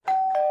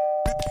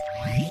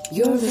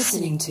You're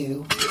listening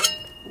to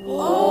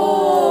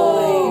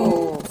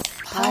Whoa!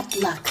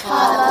 Potluck.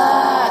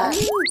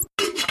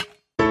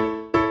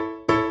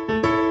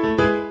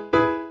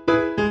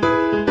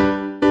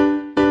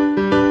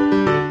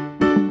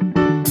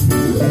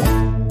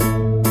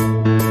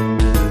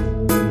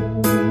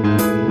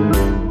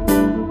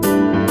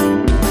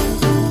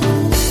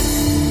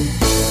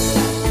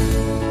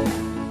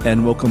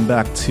 And welcome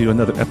back to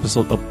another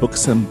episode of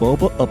Books and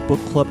Boba, a book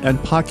club and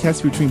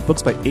podcast featuring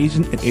books by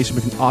Asian and Asian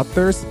American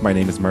authors. My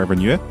name is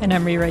Marvin Yue. And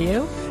I'm Rira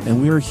Yu.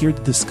 And we are here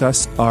to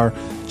discuss our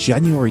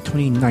January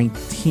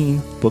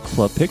 2019 book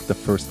club pick, the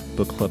first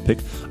book club pick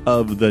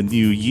of the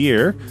new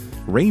year,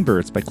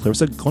 Rainbirds by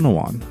Clarissa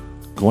Gonewan.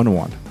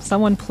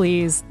 Someone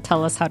please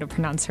tell us how to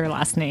pronounce her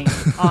last name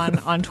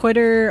on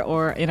Twitter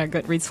or in our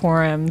Goodreads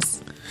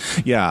forums.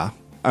 Yeah.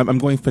 I'm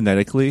going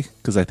phonetically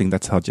because I think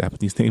that's how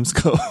Japanese names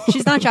go.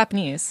 She's not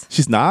Japanese.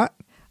 She's not?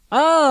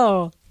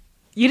 Oh,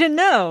 you didn't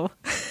know.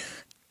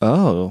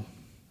 Oh.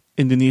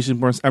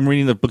 Indonesian-born... I'm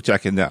reading the book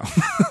jacket now.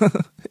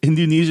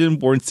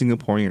 Indonesian-born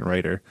Singaporean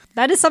writer.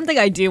 That is something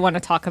I do want to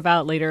talk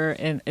about later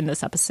in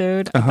this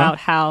episode, about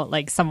how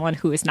like someone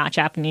who is not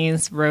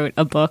Japanese wrote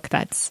a book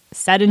that's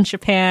set in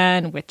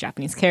Japan with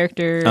Japanese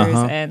characters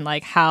and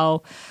like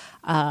how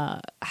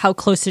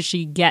close does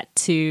she get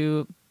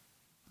to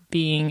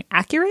being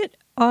accurate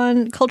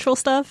on cultural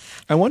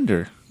stuff. I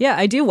wonder. Yeah,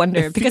 I do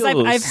wonder because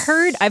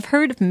I've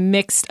heard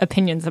mixed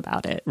opinions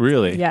about it.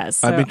 Really? Yes.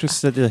 So I'm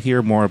interested to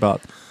hear more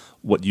about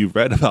what you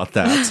read about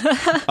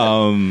that.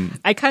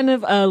 I kind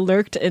of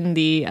lurked in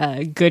the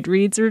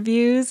Goodreads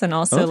reviews, and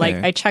also like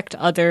I checked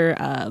other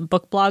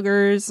book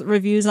bloggers'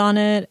 reviews on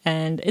it,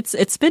 and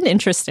it's been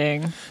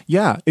interesting.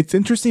 Yeah, it's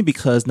interesting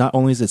because not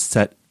only is it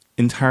set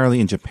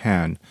entirely in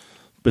Japan,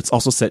 but it's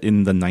also set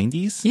in the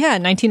 90s. Yeah,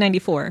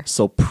 1994.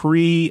 So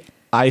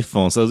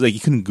pre-iPhone. So it's like you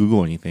couldn't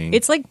Google anything.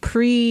 It's like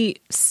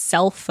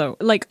pre-cell phone,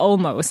 like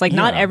almost. Like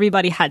not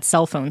everybody had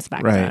cell phones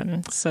back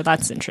then. So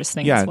that's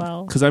interesting as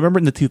well. Because I remember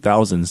in the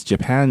 2000s,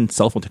 Japan's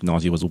cell phone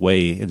technology was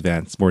way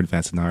advanced, more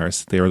advanced than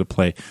ours. They were to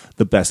play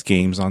the best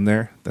games on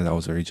there. That I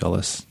was very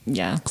jealous.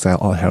 Yeah. Because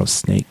all I had was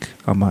Snake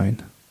on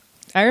mine.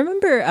 I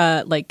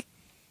remember like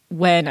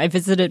when I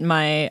visited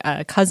my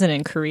cousin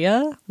in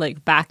Korea,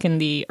 like back in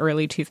the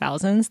early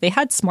 2000s, they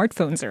had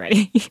smartphones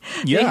already.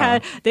 Yeah.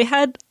 They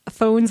had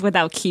phones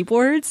without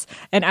keyboards,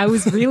 and I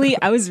was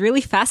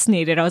really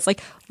fascinated. I was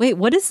like, "Wait,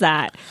 what is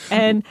that?"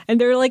 And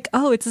they're like,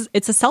 "Oh, it's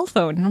a cell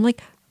phone." And I'm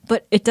like,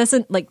 "But it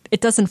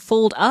doesn't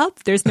fold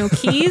up. There's no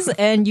keys,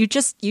 and you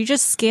just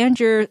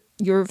scanned your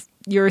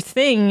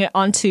thing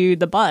onto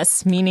the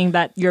bus, meaning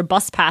that your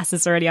bus pass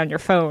is already on your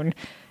phone."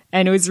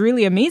 And it was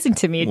really amazing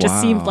to me. It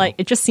just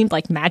seemed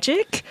like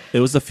magic. It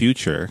was the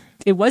future.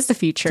 It was the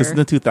future. Because in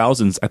the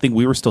 2000s, I think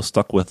we were still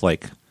stuck with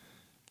like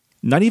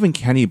not even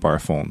candy bar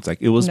phones.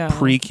 Like it was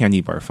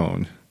pre-candy bar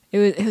phone.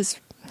 It was.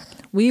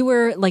 We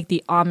were like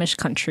the Amish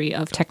country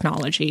of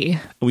technology.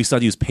 We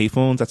started to use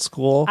payphones at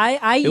school.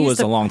 It was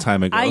a long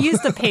time ago. I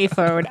used the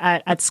payphone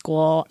at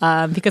school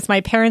because my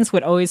parents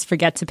would always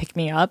forget to pick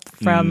me up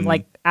from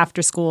like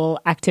after school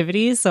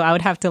activities. So I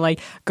would have to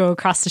like go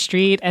across the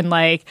street and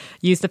like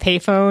use the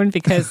payphone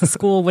because the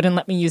school wouldn't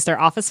let me use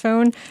their office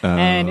phone.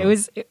 And it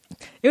was.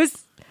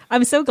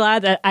 I'm so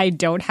glad that I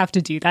don't have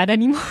to do that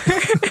anymore.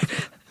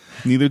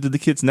 Neither did the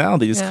kids now.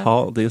 They just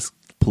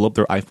pull up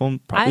their iPhone,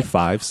 probably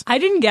 5s. I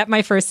didn't get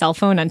my first cell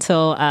phone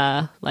until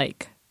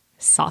like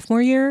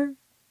freshman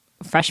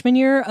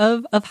year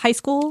of high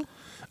school.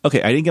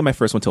 Okay, I didn't get my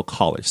first one until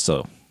college,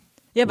 so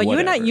yeah, but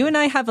whatever. you and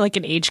I have like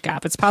an age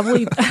gap. It's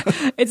probably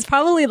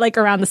like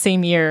around the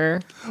same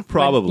year.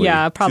 Probably.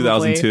 Yeah,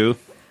 probably 2002.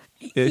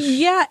 Ish.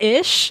 Yeah,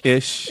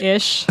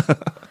 ish.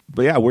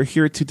 But yeah, we're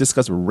here to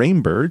discuss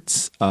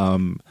Rainbirds.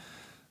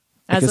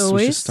 As always,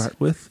 we should start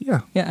with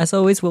as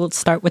always, we'll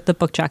start with the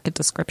book jacket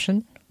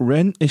description.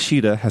 Ren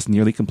Ishida has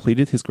nearly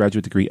completed his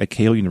graduate degree at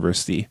Keio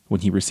University when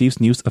he receives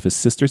news of his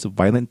sister's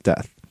violent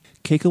death.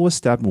 Keiko was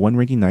stabbed one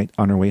rainy night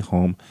on her way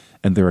home,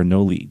 and there are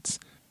no leads.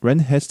 Ren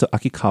heads to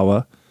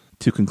Akikawa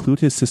to conclude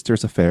his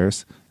sister's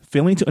affairs,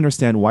 failing to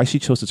understand why she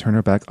chose to turn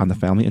her back on the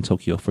family in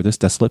Tokyo for this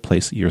desolate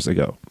place years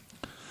ago.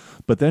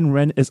 But then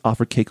Ren is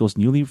offered Keiko's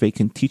newly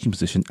vacant teaching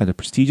position at a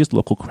prestigious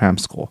local cram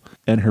school,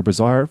 and her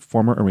bizarre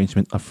former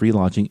arrangement of free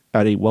lodging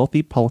at a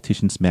wealthy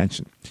politician's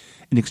mansion,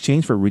 in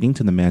exchange for reading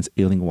to the man's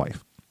ailing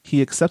wife.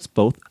 He accepts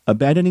both,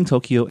 abandoning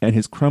Tokyo and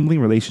his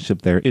crumbling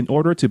relationship there in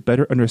order to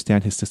better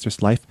understand his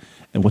sister's life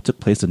and what took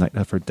place the night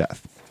of her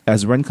death.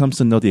 As Ren comes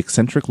to know the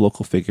eccentric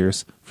local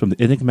figures, from the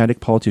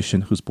enigmatic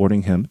politician who's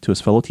boarding him to his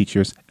fellow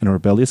teachers and a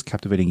rebellious,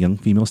 captivating young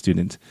female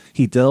student,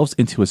 he delves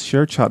into his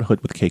shared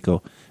childhood with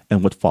Keiko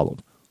and what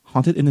followed.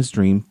 Haunted in his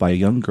dream by a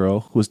young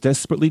girl who is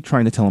desperately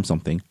trying to tell him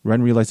something,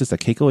 Ren realizes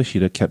that Keiko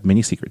Ishida kept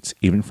many secrets,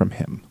 even from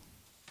him.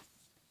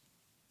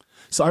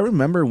 So I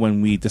remember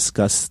when we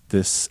discussed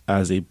this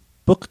as a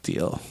book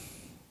deal,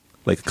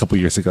 like a couple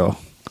years ago.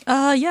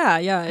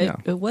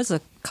 It was a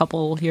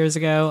couple years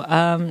ago.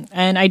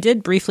 And I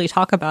did briefly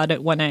talk about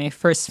it when I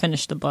first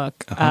finished the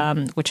book,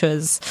 which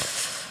was,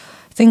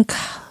 I think,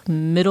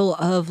 middle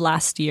of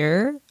last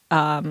year.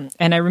 and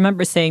I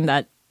remember saying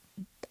that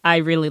I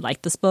really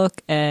liked this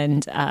book,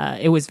 and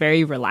it was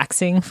very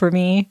relaxing for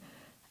me.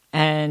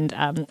 And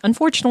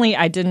unfortunately,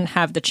 I didn't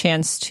have the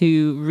chance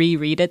to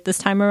reread it this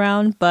time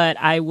around, but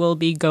I will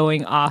be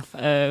going off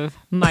of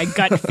my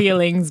gut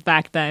feelings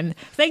back then.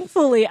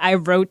 Thankfully, I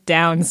wrote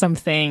down some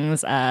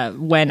things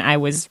when I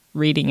was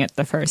reading it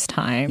the first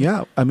time.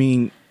 Yeah, I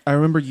mean, I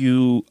remember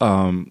you.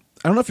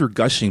 I don't know if you're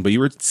gushing, but you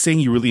were saying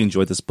you really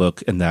enjoyed this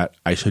book and that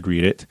I should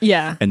read it.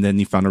 Yeah. And then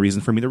you found a reason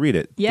for me to read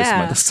it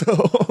Yeah. this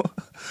month.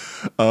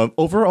 So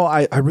overall,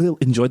 I really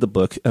enjoyed the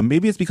book.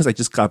 Maybe it's because I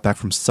just got back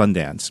from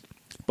Sundance.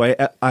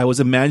 But I was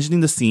imagining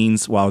the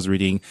scenes while I was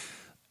reading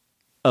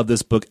of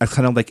this book as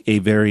kind of like a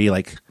very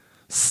like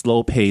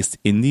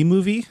slow-paced indie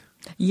movie.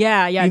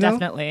 Yeah, You know?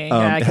 definitely.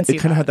 Yeah, I can see it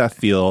kind of had that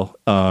feel.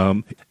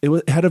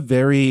 It had a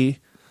very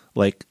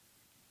like,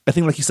 I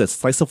think like you said,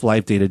 slice of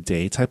life, day to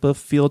day type of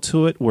feel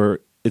to it, where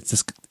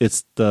it's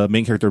the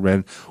main character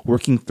Ren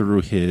working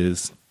through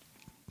his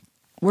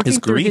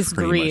grief,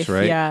 pretty much,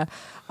 right? Yeah.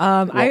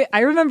 I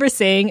remember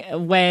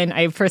saying when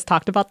I first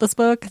talked about this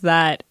book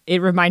that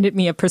it reminded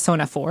me of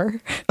Persona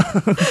 4.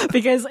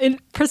 Because in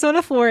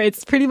Persona 4,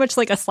 it's pretty much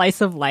like a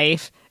slice of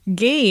life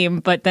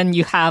game, but then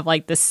you have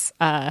like this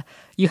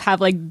you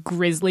have like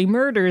grisly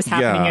murders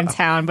happening in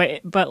town,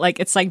 but like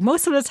it's like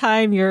most of the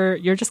time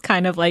you're just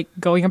kind of like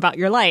going about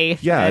your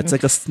life. Yeah, and it's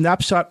like a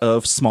snapshot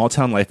of small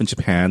town life in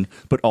Japan,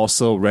 but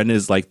also Ren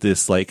is like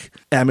this like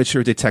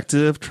amateur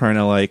detective trying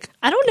to like.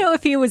 I don't know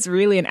if he was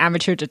really an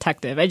amateur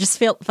detective. I just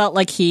felt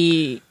like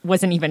he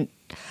wasn't even.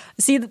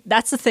 See,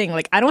 that's the thing.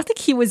 Like, I don't think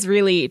he was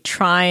really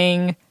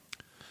trying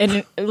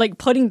and like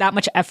putting that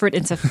much effort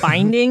into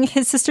finding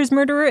his sister's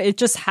murderer. It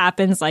just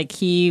happens like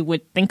he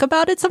would think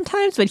about it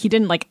sometimes, but he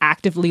didn't like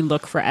actively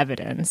look for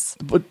evidence.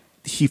 But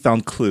he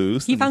found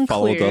clues. He found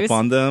followed clues. up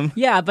on them.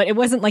 Yeah, but it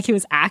wasn't like he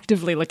was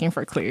actively looking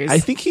for clues. I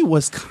think he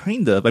was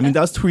kind of. I mean,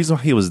 that was the reason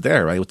why he was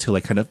there, right? To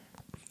like kind of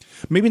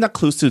maybe not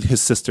clues to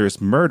his sister's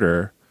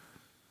murder,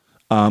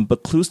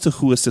 but clues to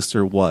who his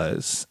sister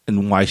was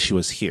and why she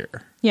was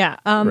here. Yeah.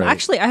 Right.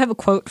 Actually, I have a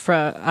quote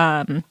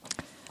for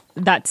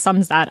that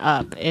sums that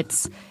up.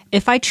 It's,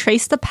 if I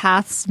traced the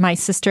paths my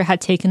sister had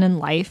taken in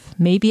life,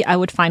 maybe I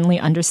would finally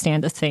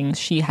understand the things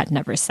she had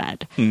never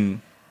said.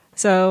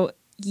 So,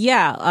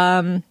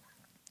 yeah,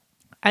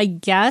 I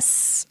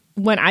guess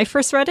when I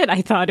first read it,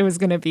 I thought it was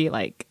going to be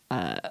like,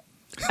 I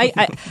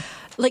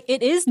like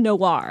it is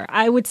noir.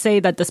 I would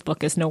say that this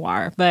book is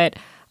noir, but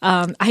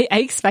I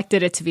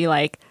expected it to be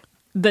like,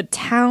 the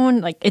town,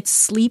 like it's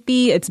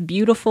sleepy, it's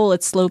beautiful,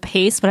 it's slow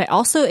paced, but I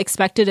also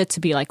expected it to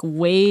be like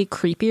way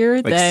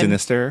creepier than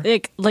sinister.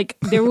 Like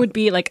there would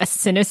be like a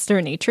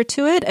sinister nature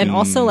to it, and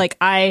also like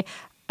I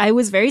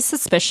was very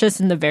suspicious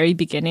in the very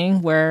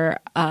beginning where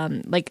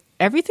like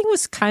everything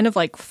was kind of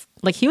like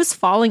he was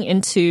falling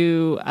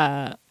into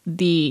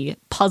the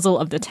puzzle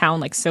of the town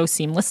like so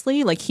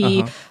seamlessly.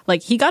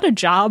 Like he got a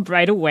job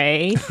right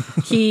away.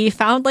 He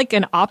found like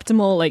an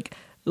optimal like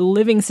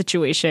living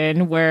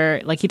situation where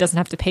like he doesn't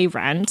have to pay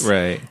rent.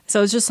 Right.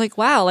 So it's just like,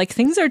 wow, like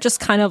things are just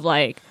kind of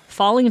like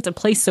falling into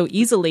place so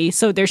easily.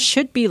 So there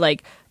should be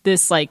like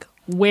this like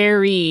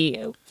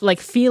wary like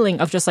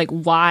feeling of just like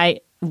why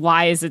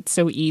is it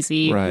so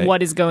easy? Right.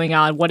 What is going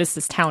on? What is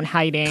this town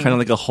hiding? Kind of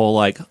like a whole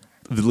like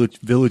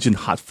village in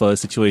Hot Fuzz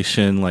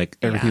situation. Like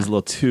everything's a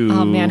little too.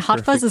 Oh man,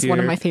 Hot Fuzz is perfect one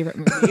of here. my favorite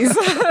movies.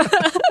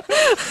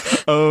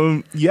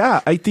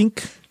 Yeah, I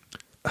think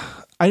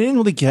I didn't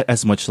really get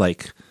as much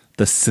like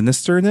the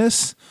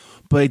sinisterness,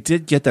 but I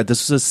did get that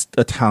this was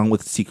a town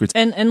with secrets.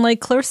 And like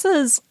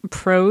Clarissa's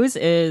prose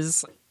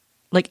is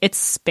like it's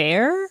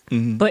spare,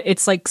 but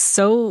it's like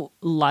so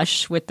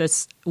lush with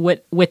this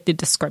with the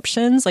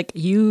descriptions. Like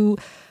you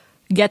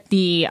get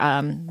the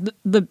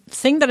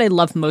thing that I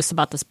love most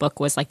about this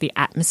book was like the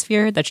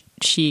atmosphere that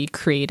she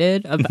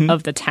created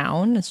of the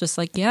town. It's just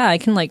like, yeah, I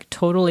can like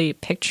totally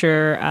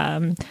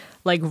picture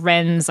like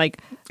Ren's like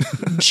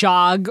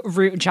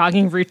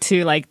jogging route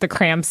to like the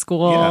cram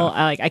school.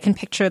 Yeah. Like I can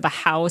picture the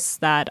house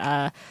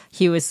that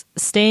he was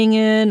staying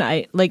in.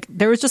 I like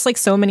there was just like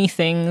so many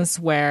things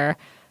where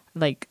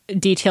like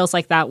details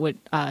like that would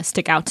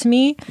stick out to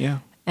me. Yeah.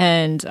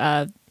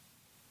 And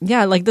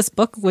yeah, like this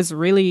book was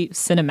really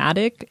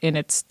cinematic in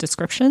its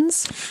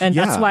descriptions, and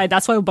Yeah.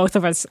 that's why both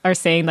of us are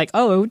saying like,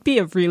 oh, it would be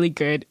a really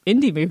good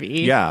indie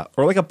movie. Yeah,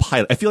 or like a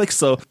pilot. I feel like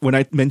so when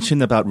I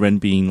mentioned about Ren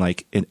being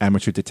like an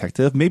amateur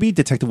detective, maybe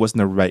detective wasn't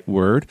the right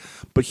word,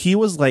 but he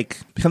was like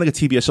kind of like a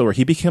TBS show where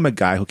he became a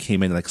guy who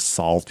came in and like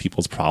solved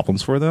people's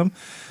problems for them.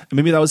 And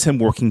maybe that was him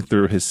working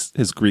through his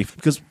grief,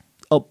 because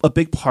a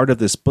big part of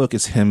this book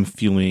is him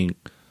feeling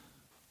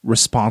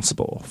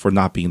responsible for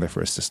not being there for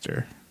his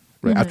sister.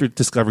 Right? After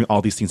discovering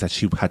all these things that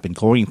she had been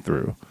going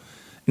through,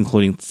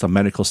 including some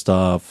medical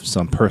stuff,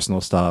 some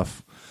personal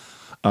stuff,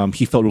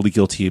 he felt really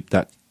guilty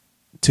that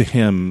to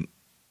him,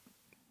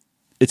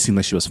 it seemed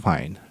like she was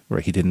fine.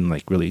 Right? He didn't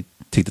like really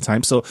take the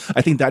time. So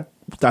I think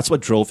that's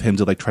what drove him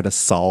to like try to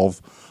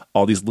solve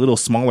all these little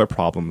smaller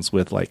problems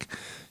with like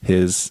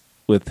his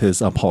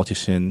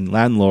politician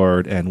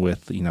landlord and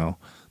with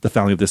the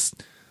family of this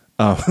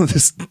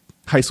this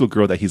high school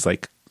girl that he's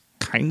like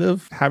kind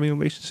of having a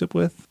relationship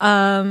with.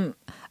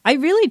 I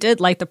really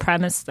did like the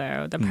premise,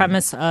 though. The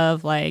premise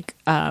of like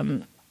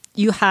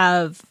you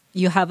have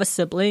a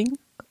sibling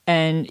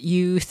and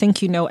you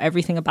think you know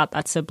everything about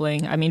that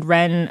sibling. I mean,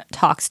 Ren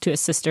talks to his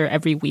sister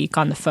every week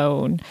on the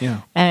phone.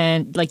 Yeah.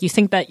 And like you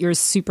think that you're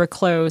super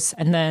close,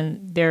 and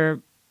then they're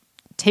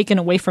taken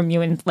away from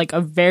you in like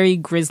a very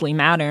grisly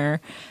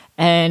manner.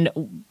 And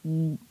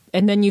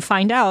then you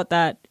find out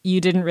that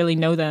you didn't really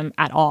know them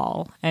at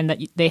all, and that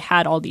they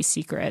had all these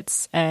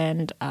secrets.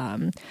 And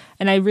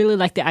I really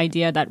like the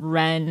idea that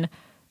Ren,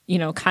 you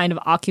know, kind of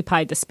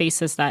occupied the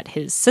spaces that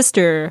his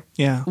sister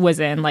was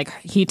in. Like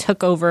he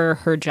took over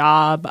her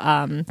job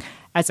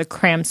as a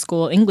cram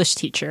school English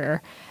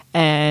teacher,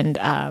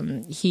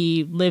 and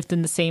he lived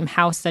in the same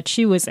house that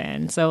she was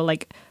in. So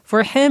like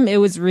for him, it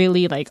was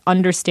really like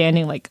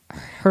understanding like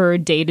her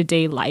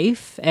day-to-day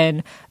life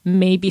and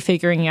maybe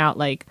figuring out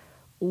like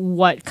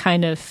what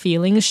kind of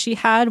feelings she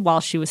had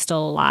while she was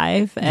still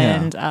alive.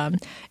 And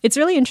it's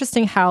really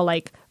interesting how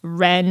like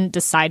Ren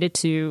decided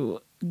to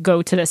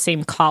go to the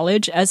same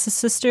college as his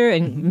sister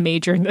and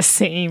major in the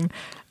same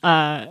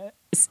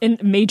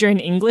major in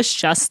English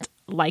just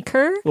like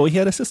her. Well, he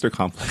had a sister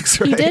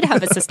complex, right? He did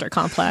have a sister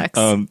complex.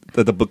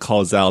 That the book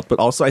calls out. But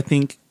also I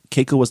think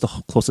Keiko was the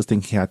closest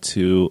thing he had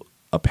to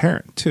a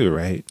parent too,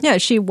 right? Yeah,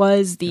 she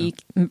was the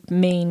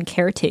main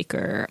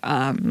caretaker.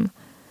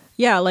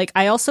 Yeah, like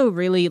I also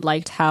really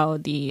liked how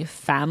the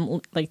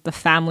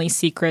family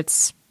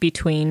secrets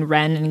between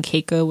Ren and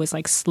Keiko was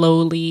like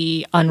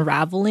slowly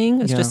unraveling.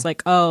 It's just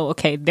like, oh,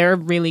 okay, they're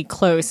really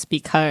close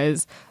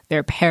because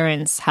their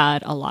parents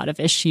had a lot of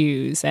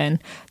issues,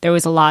 and there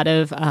was a lot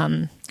of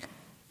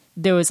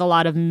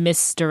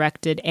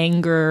misdirected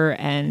anger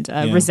and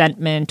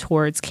resentment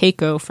towards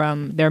Keiko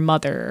from their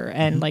mother,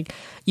 and like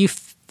you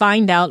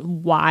find out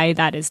why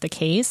that is the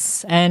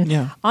case.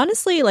 And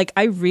honestly, like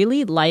I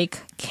really like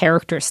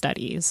character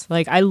studies.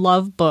 Like I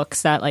love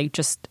books that like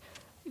just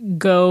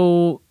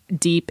go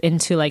deep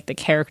into like the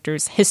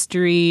character's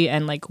history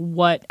and like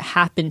what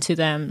happened to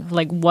them,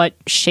 like what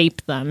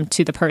shaped them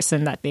to the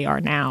person that they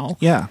are now.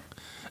 Yeah.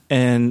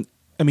 And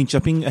I mean,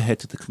 jumping ahead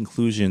to the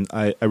conclusion,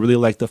 I really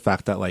like the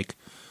fact that like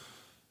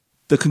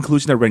the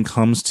conclusion that Ren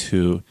comes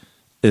to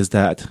is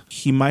that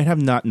he might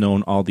have not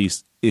known all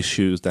these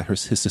issues that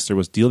his sister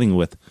was dealing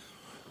with,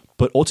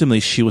 but ultimately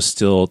she was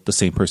still the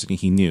same person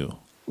he knew.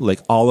 Like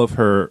all of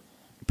her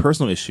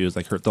personal issues,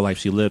 like the life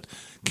she lived,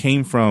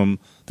 came from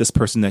this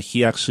person that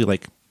he actually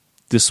like.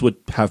 This would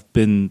have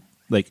been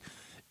like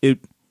it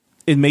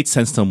made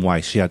sense to him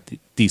why she had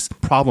these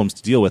problems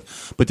to deal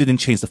with, but didn't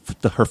change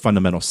her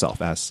fundamental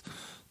self as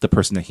the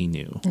person that he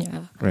knew.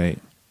 Yeah, right.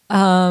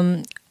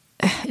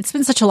 It's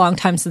been such a long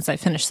time since I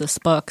finished this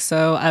book,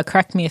 so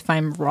correct me if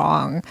I'm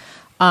wrong.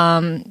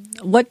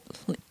 What?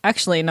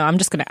 Actually, no. I'm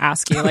just going to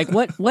ask you. Like,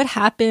 what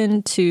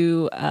happened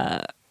to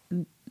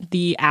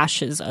the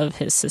ashes of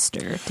his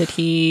sister? Did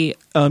he?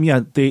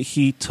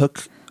 He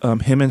took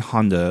him and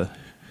Honda,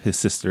 his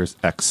sister's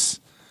ex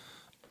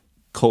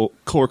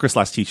co-worker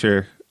 /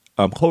 teacher,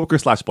 co-worker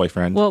 /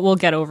 boyfriend. We'll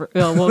get to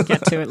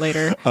it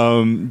later.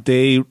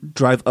 They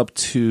drive up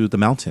to the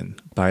mountain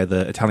by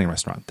the Italian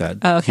restaurant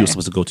that he was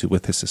supposed to go to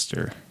with his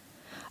sister.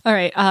 All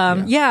right.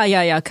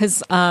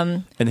 Because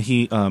and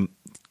he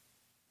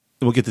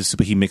we'll get to this,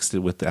 but he mixed it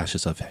with the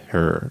ashes of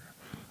her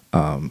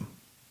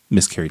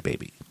miscarried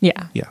baby.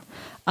 Yeah.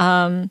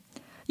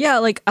 Yeah.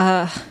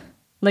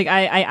 Like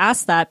I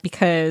asked that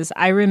because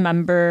I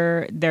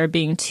remember there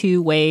being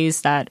two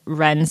ways that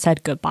Ren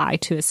said goodbye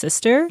to his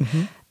sister,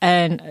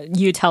 and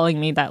you telling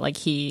me that like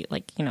he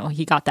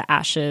got the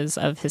ashes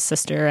of his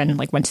sister and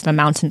like went to the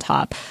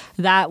mountaintop.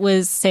 That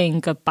was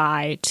saying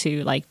goodbye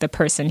to like the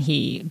person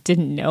he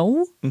didn't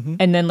know,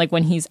 and then like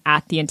when he's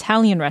at the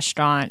Italian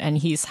restaurant and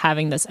he's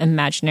having this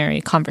imaginary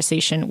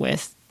conversation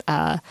with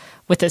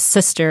his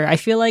sister, I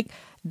feel like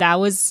that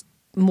was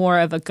more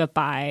of a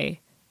goodbye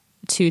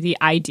to the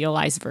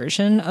idealized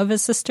version of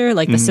his sister,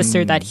 like the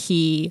sister that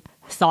he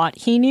thought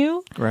he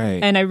knew.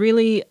 Right. And I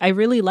really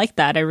like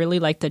that. I really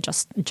like the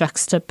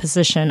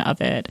juxtaposition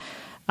of it.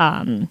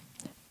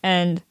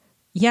 And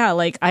yeah,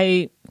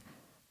 I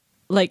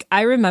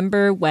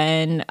remember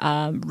when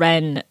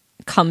Ren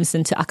comes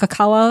into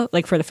Akakawa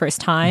like for the first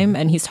time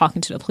and he's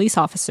talking to the police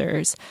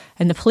officers,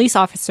 and the police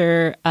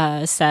officer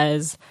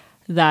says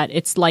that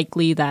it's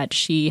likely that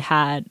she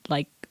had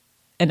like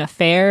an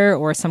affair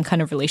or some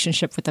kind of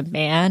relationship with a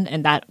man,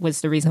 and that was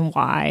the reason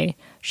why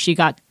she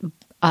got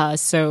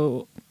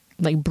so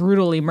like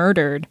brutally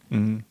murdered.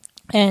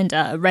 And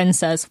Ren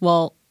says,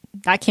 well,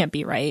 that can't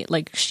be right.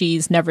 Like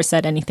she's never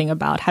said anything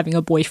about having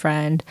a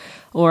boyfriend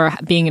or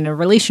being in a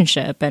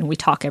relationship, and we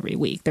talk every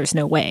week. There's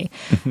no way.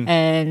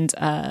 And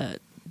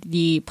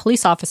the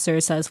police officer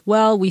says,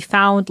 well, we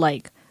found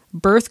like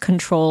birth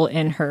control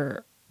in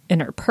her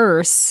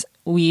purse.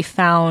 We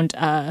found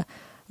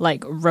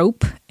like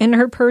rope in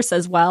her purse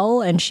as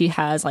well, and she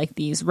has like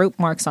these rope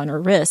marks on her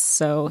wrists.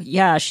 So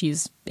yeah,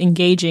 she's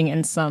engaging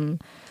in some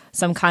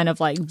kind of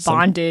like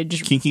bondage,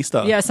 some kinky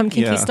stuff. Yeah, some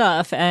kinky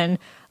stuff, and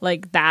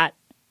like that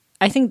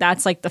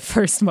that's like the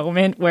first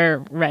moment where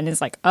Ren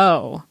is like,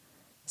 oh,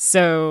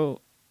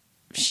 so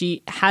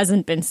she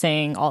hasn't been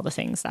saying all the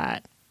things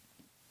that,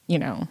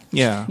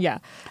 Yeah. Yeah.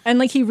 And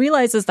like he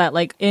realizes that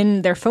like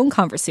in their phone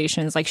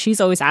conversations, like she's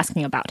always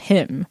asking about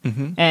him,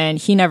 and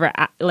he never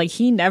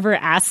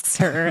asks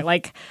her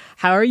like,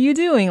 how are you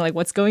doing? Like,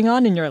 what's going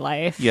on in your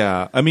life?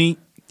 Yeah. I mean,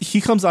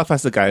 he comes off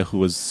as a guy who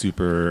was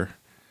super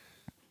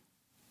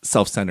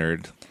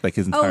self-centered, like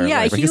his entire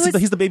life. Like,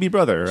 he's the baby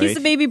brother, right? He's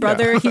the baby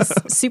brother. He's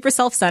super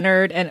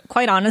self-centered, and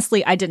quite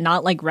honestly, I did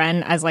not like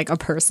Ren as like a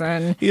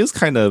person. He is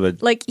kind of a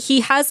Like he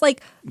has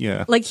like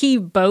like he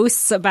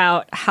boasts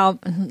about how,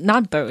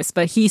 not boasts,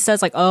 but he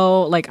says like,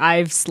 oh, like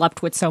I've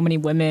slept with so many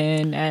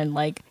women, and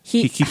like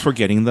he keeps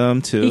forgetting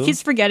them too. he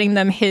keeps forgetting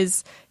them.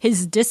 His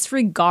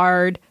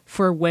disregard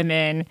for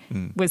women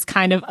was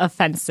kind of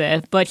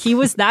offensive, but he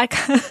was that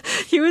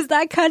he was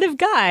that kind of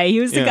guy. He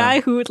was the guy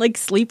who would like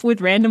sleep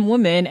with random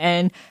women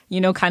and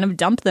kind of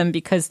dump them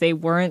because they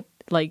weren't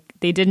like,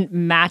 they didn't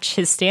match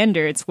his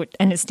standards,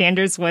 and his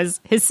standards was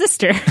his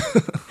sister.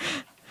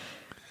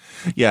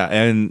 Yeah,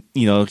 and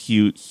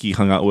he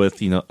hung out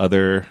with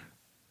other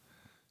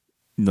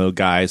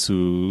guys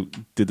who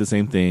did the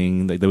same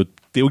thing. Like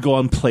they would go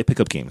out and play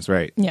pickup games,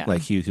 right? Yeah.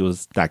 Like he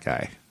was that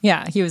guy.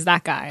 Yeah, he was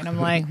that guy. And I'm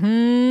like,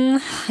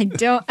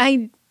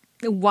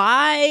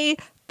 why?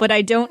 But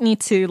I don't need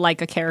to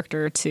like a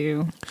character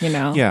to,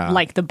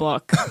 like the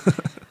book.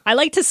 I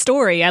liked his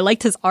story. I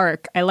liked his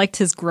arc. I liked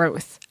his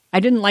growth. I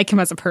didn't like him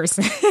as a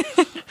person.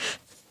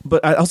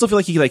 But I also feel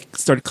like he like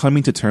started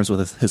coming to terms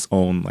with his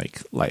own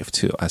like life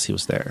too as he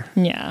was there.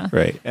 Yeah.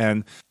 Right.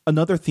 And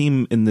another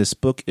theme in this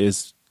book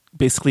is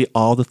basically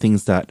all the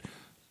things that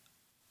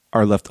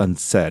are left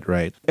unsaid,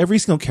 right? Every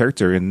single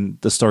character in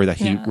the story that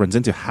he runs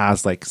into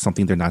has like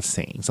something they're not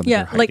saying, something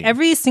they're hiding. Like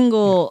every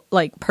single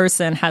like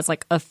person has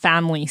like a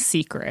family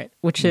secret,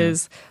 which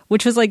was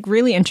like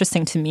really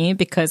interesting to me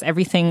because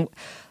everything,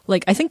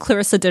 like I think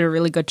Clarissa did a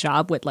really good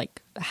job with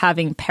like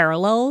having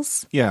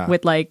parallels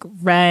with like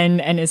Ren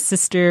and his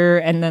sister,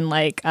 and then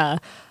like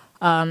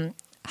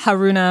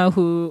Haruna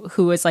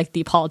who is like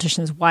the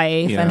politician's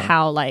wife, and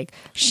how like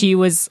she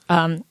was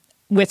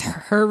with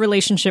her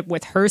relationship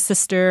with her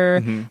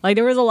sister. Like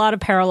there was a lot of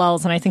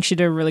parallels, and I think she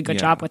did a really good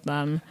job with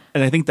them.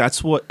 And I think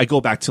that's what I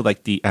go back to,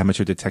 like the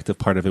amateur detective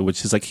part of it,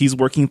 which is like he's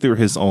working through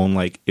his own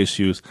like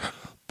issues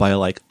by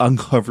like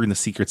uncovering the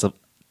secrets of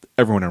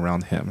everyone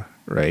around him,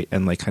 right?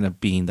 And like kind of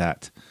being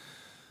that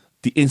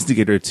the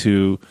instigator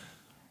to,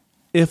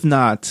 if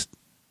not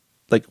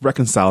like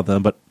reconcile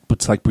them, but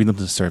to like bring them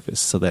to the surface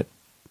so that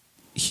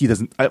he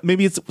doesn't,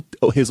 maybe it's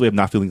his way of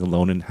not feeling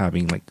alone and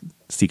having like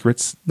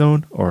secrets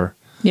known, or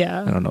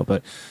I don't know,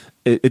 but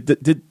it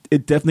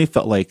definitely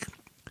felt like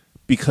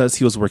because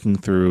he was working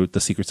through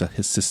the secrets that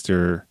his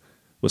sister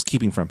was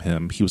keeping from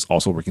him, he was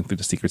also working through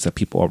the secrets that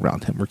people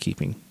around him were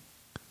keeping.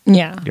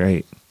 Yeah.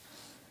 Right.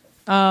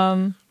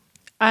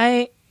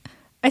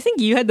 I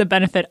think you had the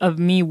benefit of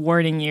me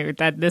warning you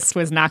that this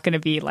was not going to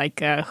be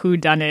like a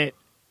whodunit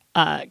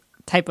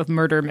type of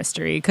murder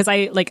mystery, because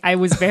I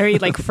was very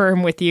like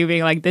firm with you,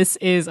 being like, this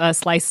is a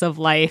slice of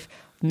life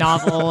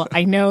novel.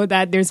 I know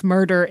that there's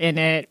murder in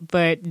it,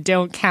 but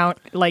don't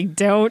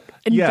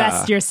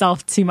invest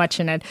yourself too much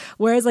in it.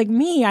 Whereas like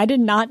me, I did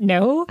not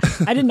know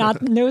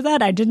that.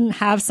 I didn't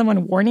have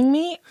someone warning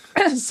me.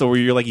 So were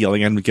you like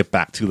yelling at him to get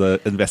back to the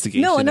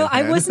investigation? No,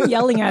 I wasn't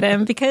yelling at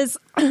him because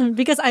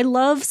I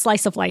love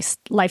slice of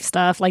life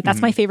stuff. Like that's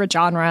my favorite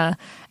genre.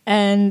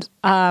 And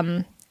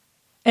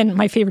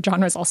my favorite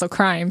genre is also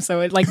crime,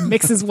 so it like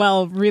mixes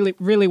really,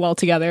 really well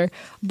together.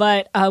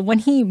 But when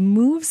he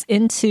moves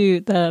into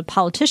the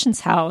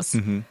politician's house,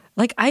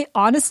 like I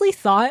honestly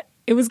thought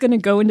it was going to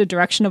go in the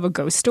direction of a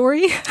ghost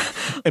story.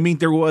 I mean,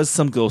 there was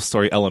some ghost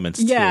story elements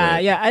to it.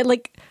 Yeah.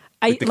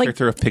 I the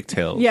character of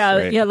Pigtails. Yeah,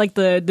 right? yeah, like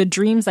the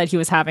dreams that he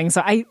was having.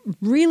 So I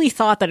really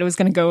thought that it was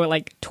going to go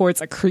like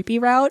towards a creepy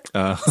route.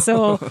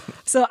 So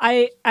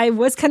I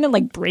was kind of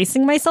like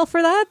bracing myself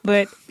for that,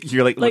 but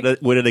you're like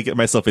what did I get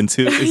myself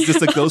into? Is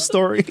this a ghost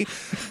story?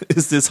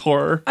 Is this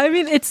horror? I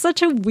mean, it's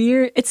such a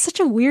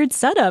weird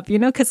setup,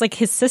 because like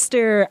his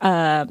sister,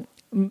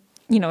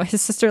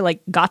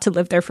 like got to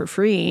live there for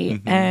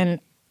free, and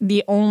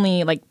the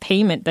only like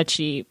payment that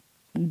she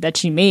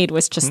made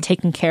was just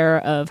taking care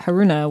of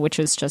Haruna, which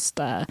was just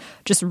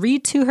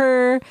read to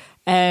her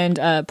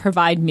and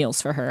provide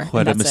meals for her.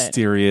 What a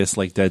mysterious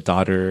like dead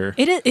daughter.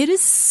 It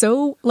is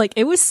so like,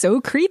 it was so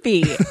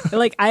creepy.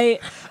 Like I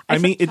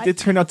mean, it did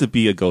turn out to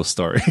be a ghost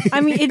story. I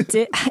mean, it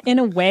did in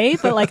a way,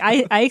 but like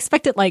I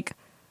expected like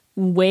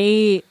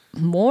way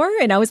more,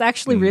 and I was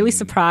actually really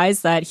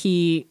surprised that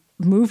he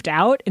moved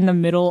out in the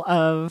middle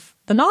of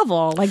the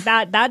novel. Like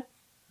that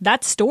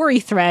story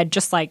thread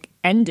just like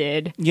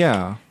ended.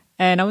 Yeah.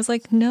 And I was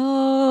like,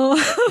 no,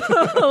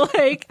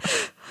 like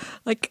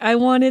I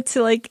wanted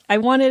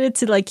it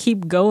to like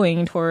keep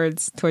going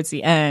towards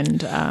the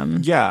end.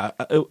 Yeah,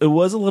 it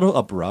was a little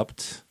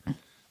abrupt.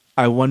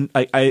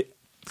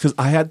 Because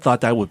I had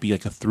thought that would be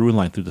like a through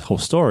line through the whole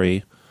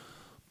story,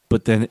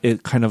 but then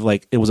it kind of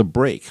like, it was a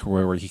break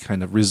where he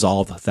kind of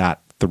resolved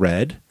that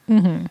thread.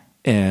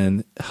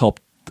 and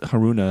helped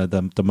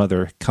Haruna, the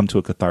mother, come to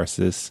a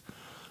catharsis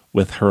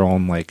with her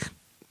own like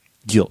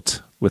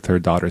guilt with her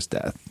daughter's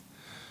death.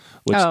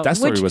 That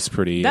story was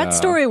pretty. That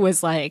story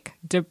was like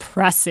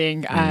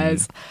depressing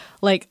as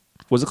like.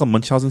 Was it called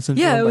Munchausen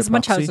syndrome? Yeah, it was by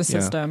proxy? Munchausen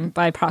system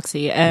by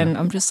proxy, and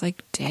I'm just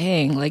like,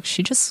 dang, like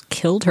she just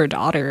killed her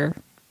daughter,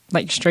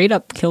 like straight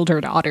up killed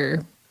her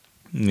daughter.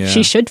 Yeah.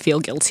 She should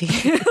feel guilty.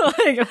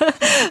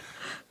 Like,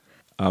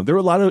 there were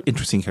a lot of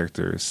interesting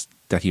characters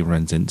that he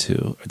runs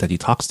into, that he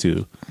talks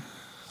to.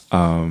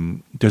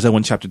 There's that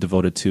one chapter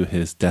devoted to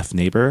his deaf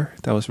neighbor.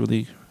 That was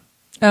really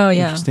oh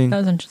yeah, interesting. That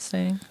was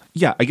interesting.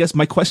 Yeah, I guess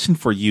my question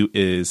for you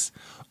is,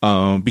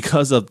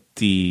 because of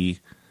the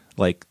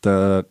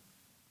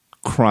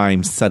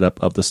crime setup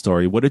of the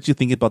story, what did you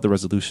think about the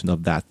resolution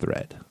of that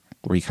thread,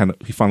 where he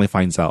finally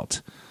finds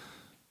out,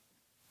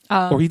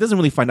 or he doesn't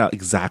really find out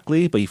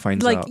exactly, but he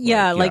finds out.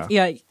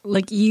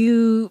 Like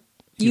you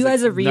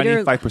as a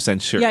reader,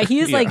 95% sure. Yeah, he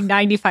is like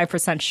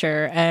 95%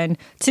 sure, and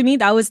to me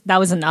that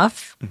was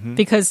enough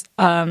because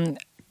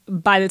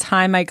by the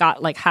time I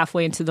got like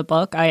halfway into the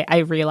book, I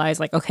realized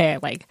like, okay,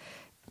 like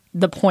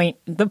the point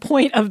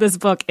of this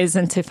book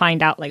isn't to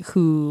find out like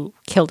who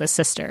killed his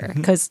sister,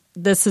 because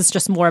this is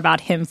just more about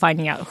him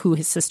finding out who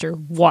his sister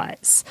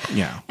was.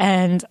 Yeah.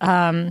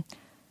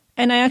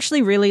 And I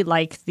actually really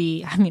like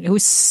it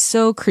was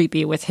so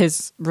creepy with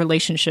his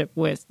relationship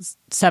with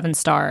Seven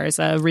Stars,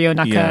 Ryo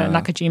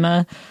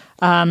Nakajima.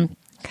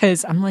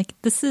 Because I'm like,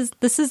 this is,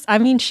 I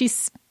mean,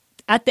 she's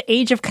at the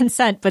age of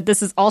consent, but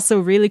this is also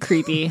really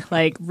creepy,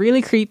 like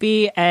really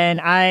creepy. And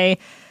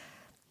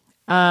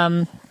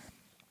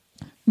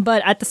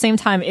but at the same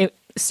time, it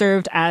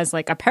served as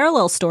like a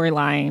parallel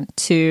storyline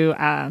to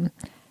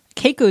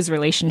Keiko's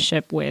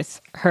relationship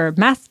with her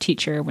math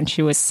teacher when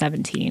she was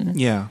 17.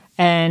 Yeah.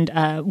 And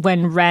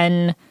when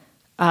Ren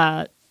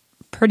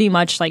pretty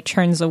much like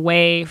turns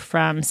away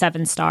from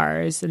Seven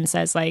Stars and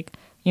says like,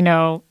 you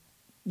know,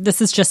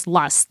 this is just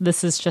lust.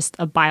 This is just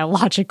a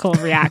biological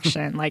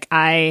reaction.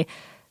 I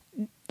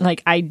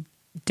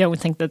don't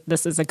think that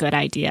this is a good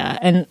idea.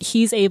 And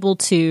he's able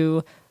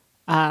to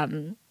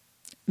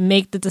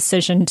make the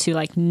decision to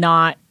like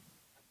not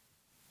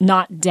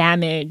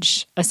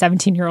damage a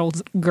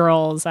 17-year-old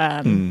girl's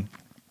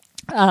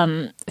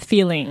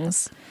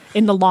feelings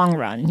in the long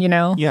run, you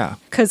know? Yeah.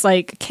 Because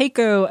like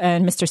Keiko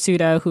and Mr.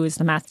 Suda, who is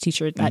the math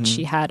teacher that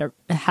she had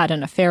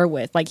an affair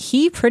with, like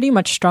he pretty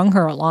much strung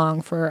her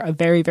along for a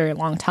very, very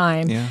long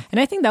time. Yeah. And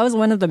I think that was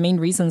one of the main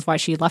reasons why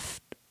she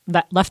left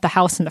the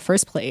house in the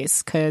first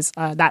place, because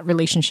that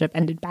relationship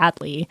ended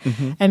badly.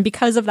 And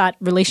because of that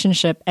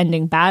relationship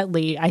ending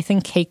badly, I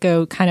think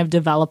Keiko kind of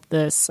developed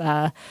this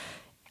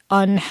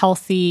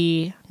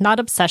unhealthy, not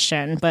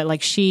obsession, but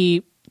like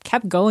she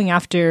kept going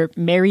after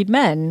married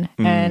men.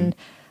 And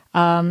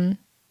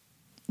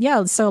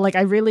so like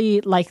I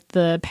really like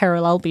the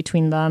parallel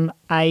between them.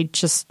 I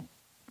just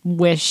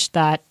wish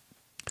that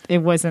it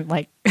wasn't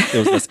like it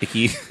was less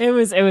icky. It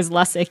was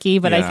less icky,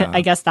 but Yeah.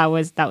 I guess that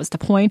was the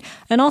point.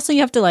 And also you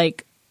have to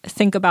like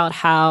think about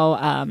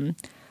how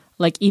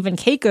like even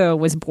Keiko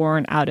was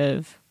born out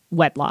of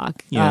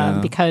wedlock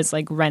because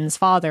like Ren's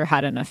father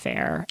had an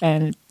affair,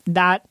 and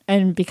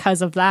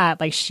because of that,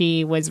 like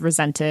she was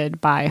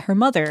resented by her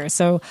mother.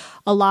 So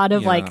a lot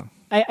of like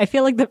I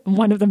feel like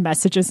one of the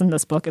messages in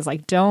this book is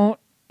like, don't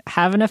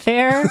have an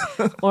affair,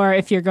 or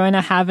if you're going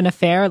to have an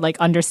affair, like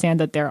understand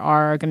that there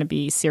are going to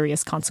be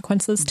serious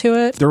consequences to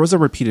it. There was a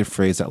repeated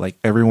phrase that like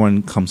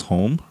everyone comes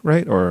home,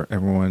 right? Or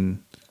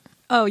everyone.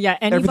 Oh yeah,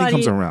 everything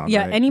comes around.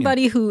 Yeah, right?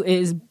 anybody who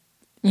is,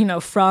 you know,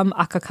 from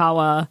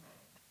Akakawa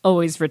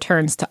always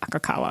returns to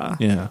Akakawa.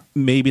 Yeah,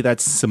 maybe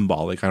that's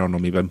symbolic. I don't know.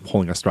 Maybe I'm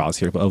pulling at straws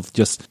here, but of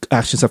just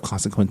actions have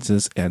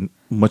consequences and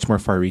much more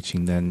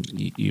far-reaching than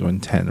you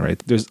intend,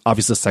 right? There's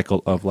obviously a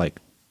cycle of like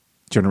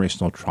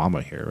generational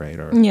trauma here, right?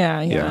 Or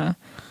Yeah.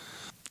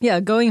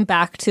 Going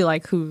back to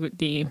like who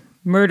the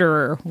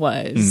murderer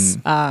was,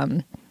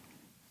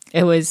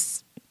 it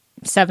was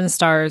Seven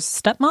Stars'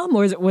 stepmom,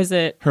 or was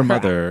it her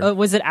mother?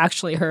 Was it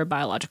actually her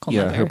biological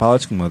mother? Yeah, her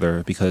biological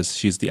mother, because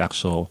she's the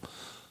actual.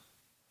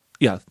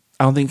 Yeah,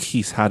 I don't think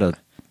he's had a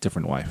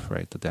different wife,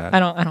 right? The dad. I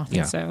don't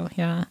think so.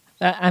 Yeah.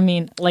 I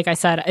mean, like I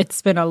said,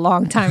 it's been a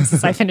long time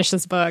since I finished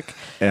this book.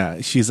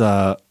 Yeah, she's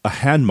a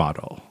hand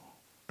model.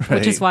 Right?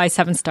 Which is why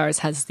Seven Stars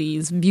has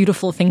these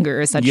beautiful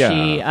fingers that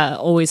she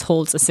always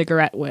holds a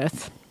cigarette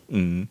with.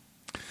 And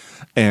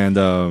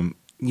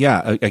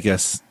I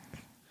guess,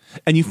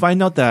 and you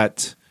find out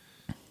that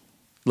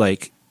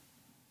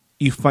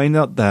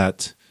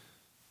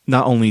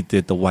not only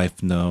did the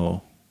wife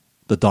know,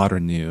 the daughter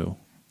knew,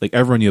 like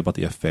everyone knew about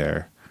the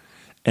affair,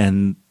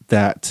 and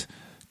that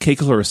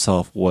Keiko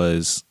herself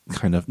was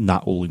kind of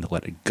not willing to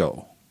let it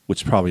go,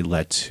 which probably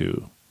led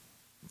to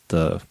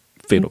the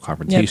fatal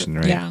confrontation,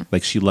 right? Yeah.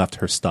 Like she left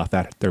her stuff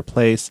at their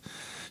place.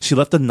 She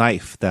left the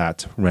knife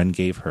that Ren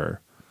gave her,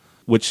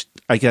 which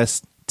I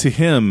guess to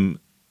him,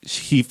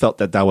 he felt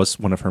that was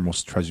one of her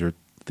most treasured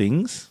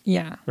things.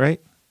 Yeah.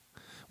 Right?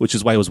 Which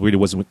is why it was weird it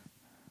wasn't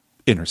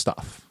in her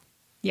stuff.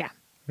 Yeah.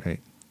 Right.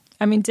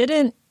 I mean,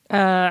 didn't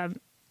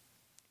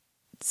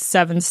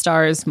Seven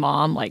Stars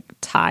mom like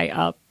tie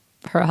up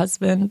her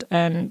husband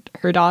and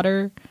her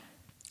daughter.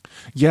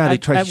 Yeah, they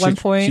tried at one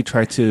point. She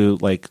tried to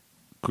like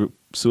group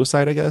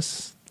suicide, I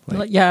guess.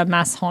 Yeah,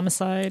 mass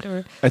homicide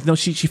or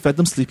She fed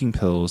them sleeping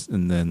pills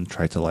and then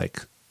tried to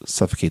like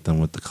suffocate them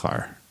with the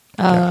car.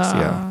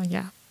 gas.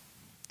 yeah.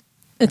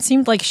 It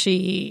seemed like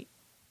she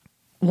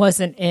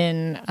wasn't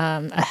in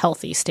a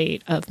healthy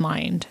state of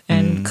mind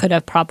and could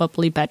have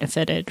probably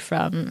benefited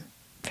from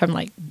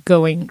like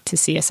going to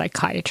see a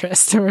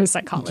psychiatrist or a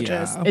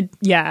psychologist.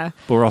 Yeah.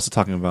 But we're also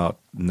talking about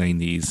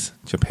 90s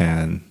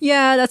Japan.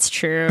 Yeah, that's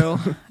true.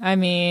 I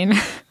mean,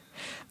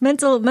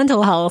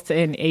 mental health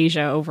in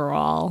Asia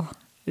overall,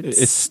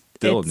 it's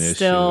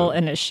still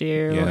an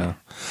issue. Yeah.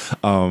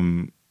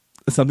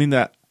 Something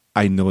that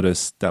I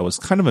noticed that was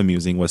kind of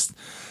amusing was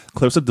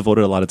Clarissa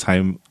devoted a lot of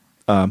time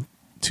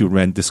to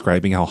Ren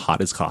describing how hot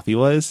his coffee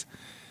was.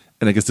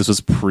 And I guess this was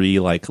pre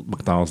like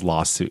McDonald's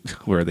lawsuit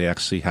where they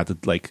actually had to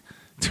like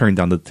turn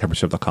down the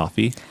temperature of the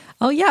coffee.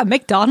 Oh yeah,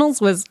 McDonald's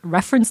was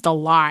referenced a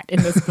lot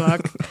in this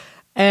book.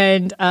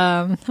 And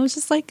I was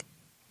just like,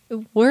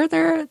 were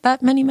there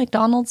that many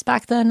McDonald's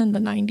back then in the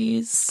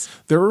 90s?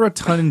 There were a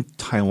ton in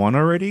Taiwan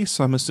already,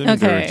 so I'm assuming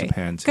there were in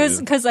Japan too.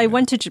 Because I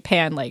went to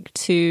Japan like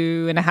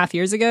 2.5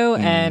 years ago,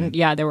 and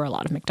yeah, there were a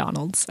lot of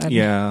McDonald's. And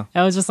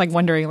I was just like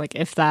wondering like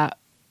if that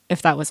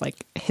was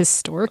like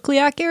historically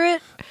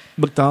accurate.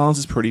 McDonald's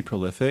is pretty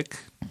prolific.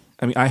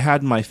 I mean, I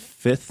had my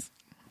fifth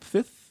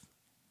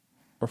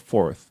or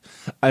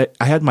fourth. I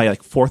had my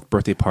like fourth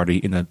birthday party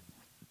in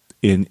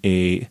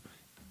a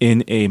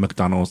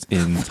McDonald's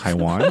in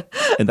Taiwan,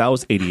 and that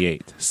was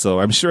 88. So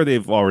I'm sure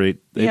they've already.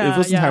 If it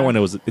was in Taiwan, it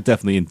was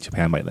definitely in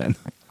Japan by then.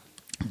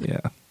 Yeah.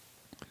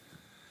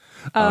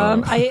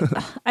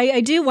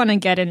 I do want to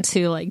get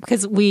into like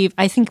because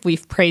I think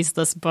we've praised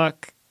this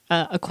book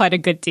quite a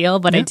good deal,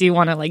 but I do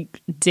want to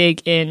like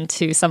dig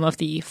into some of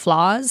the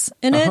flaws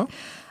in it.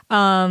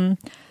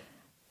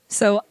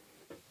 So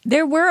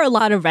there were a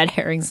lot of red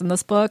herrings in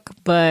this book,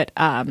 but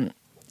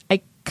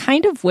I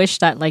kind of wish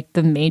that like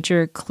the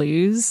major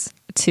clues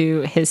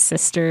to his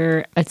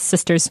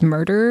sister's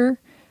murder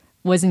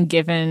wasn't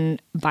given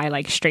by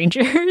like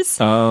strangers.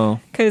 Oh,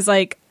 because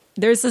like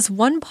there's this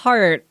one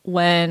part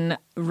when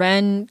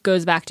Ren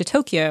goes back to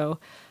Tokyo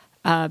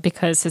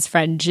because his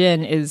friend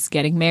Jin is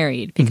getting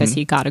married because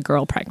he got a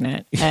girl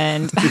pregnant,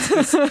 and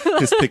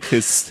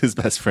his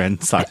best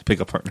friend sought to pick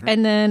a partner,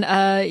 and then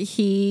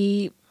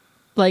he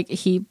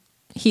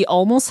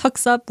almost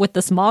hooks up with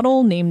this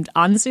model named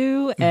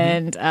Anzu,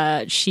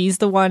 and she's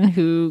the one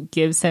who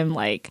gives him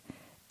like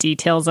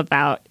details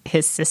about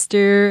his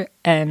sister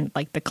and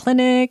like the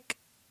clinic.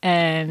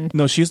 And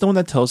no, she's the one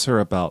that tells her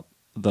about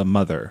the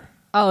mother.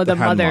 Oh, the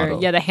mother.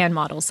 Model. Yeah, the hand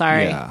model.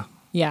 Sorry.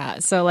 Yeah.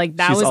 So like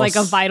that was like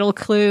a vital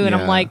clue, and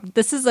I'm like,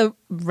 this is a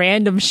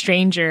random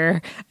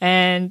stranger,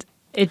 and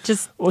it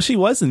just. Well, she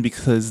wasn't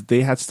because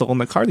they had stolen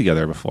the car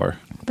together before.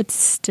 But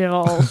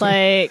still,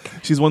 like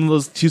she's one of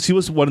those. She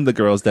was one of the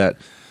girls that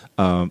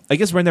I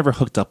guess Ren never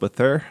hooked up with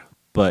her,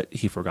 but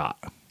he forgot.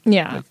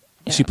 Yeah,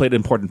 she played an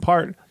important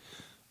part,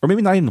 or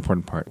maybe not an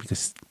important part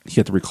because he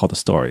had to recall the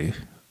story.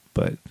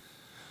 But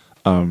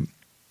no,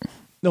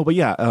 but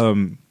yeah.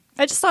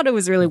 I just thought it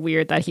was really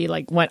weird that he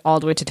like went all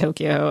the way to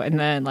Tokyo and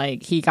then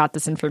like he got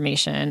this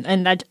information,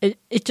 and that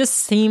it just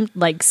seemed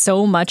like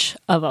so much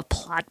of a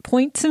plot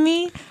point to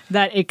me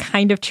that it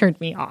kind of turned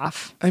me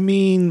off. I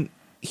mean,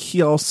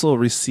 he also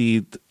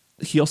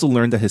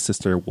learned that his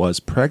sister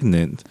was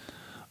pregnant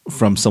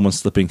from someone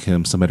slipping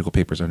him some medical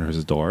papers under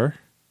his door.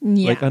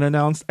 Yeah. Like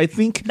unannounced. I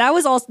think that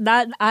was also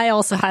that I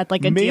also had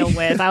like a deal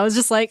with. I was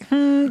just like,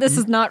 this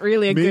is not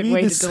really a good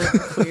way to deliver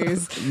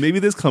clues. Maybe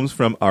this comes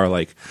from our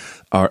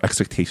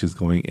expectations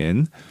going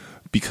in,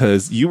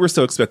 because you were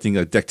so expecting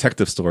a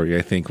detective story,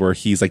 I think, where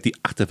he's like the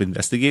active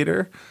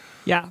investigator.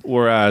 Yeah.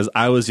 Whereas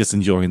I was just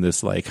enjoying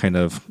this like kind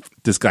of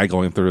this guy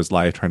going through his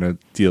life trying to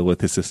deal with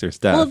his sister's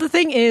death. Well, the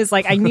thing is,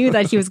 like, I knew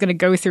that he was going to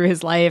go through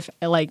his life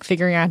like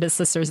figuring out his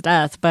sister's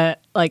death, but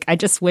like I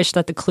just wish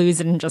that the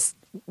clues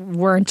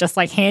weren't just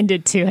like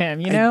handed to him.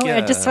 You know,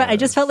 I just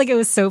felt like it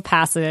was so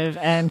passive,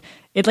 and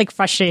it like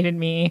frustrated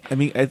me. I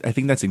mean, I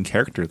think that's in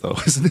character though,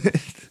 isn't it?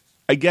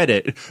 I get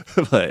it,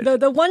 but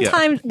the one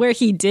time where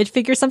he did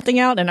figure something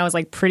out, and I was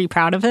like pretty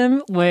proud of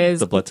him,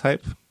 was the blood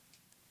type.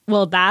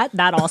 Well,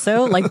 that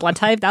also like blood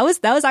type that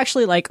was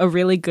actually like a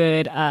really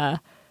good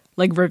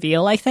like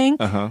reveal, I think.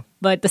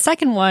 But the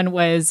second one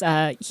was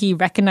he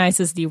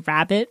recognizes the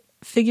rabbit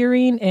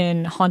figurine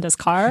in Honda's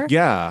car.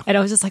 Yeah, and I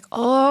was just like,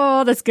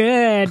 oh, that's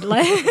good.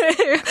 Like,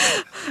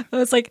 I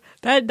was like,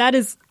 that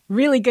is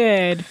really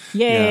good.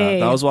 Yay!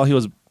 Yeah, that was while he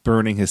was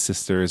burning his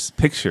sister's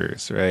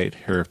pictures, right?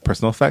 Her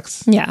personal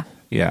effects.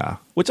 Yeah.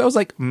 Which I was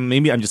like,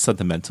 maybe I'm just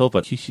sentimental,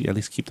 but he should at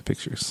least keep the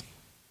pictures.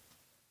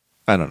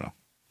 I don't know.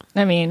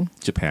 I mean,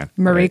 Japan.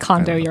 Marie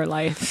Kondo your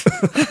life.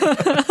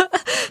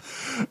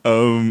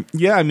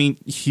 Yeah, I mean,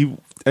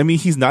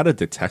 he's not a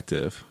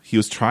detective. He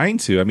was trying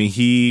to. I mean,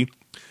 he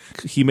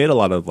made a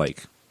lot of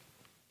like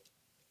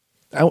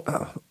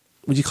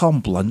would you call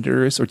them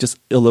blunders or just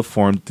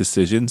ill-informed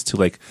decisions to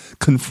like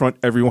confront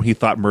everyone he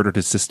thought murdered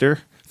his sister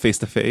face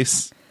to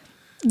face?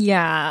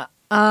 Yeah.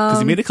 Because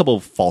he made a couple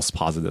of false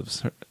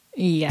positives.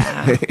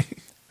 Yeah.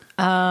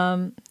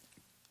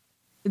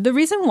 The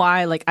reason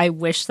why, like, I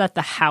wish that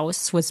the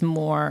house was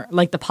more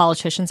like the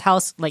politician's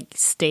house, like,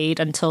 stayed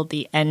until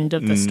the end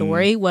of the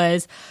story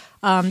was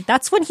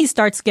that's when he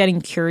starts getting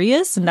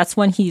curious, and that's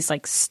when he's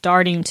like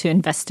starting to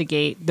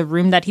investigate the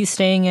room that he's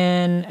staying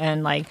in,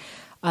 and like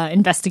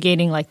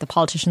investigating like the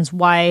politician's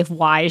wife,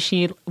 why is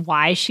she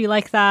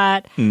like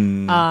that.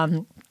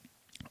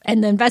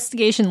 And the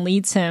investigation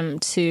leads him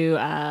to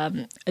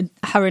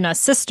Haruna's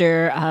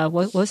sister.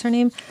 What was her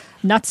name?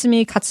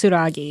 Natsumi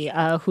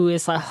Katsuragi, who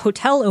is a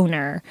hotel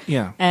owner.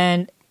 Yeah.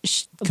 And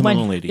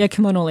Kimono lady. Yeah,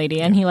 kimono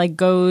lady. And he like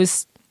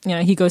goes,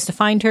 he goes to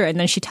find her, and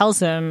then she tells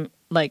him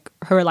like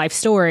her life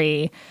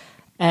story.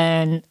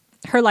 And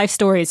her life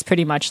story is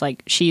pretty much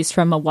like she's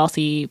from a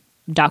wealthy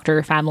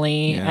doctor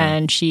family,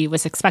 and she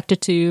was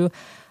expected to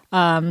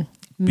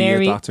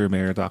marry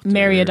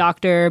a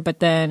doctor, but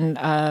then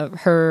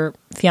her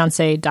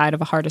fiance died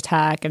of a heart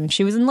attack, and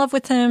she was in love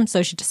with him,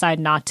 so she decided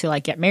not to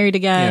like get married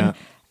again. Yeah.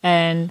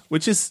 And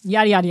which is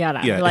yada yada yada.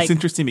 Yeah, like, it's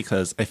interesting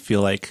because I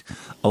feel like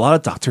a lot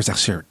of doctors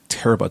actually are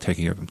terrible at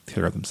taking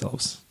care of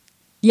themselves.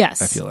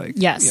 Yes, I feel like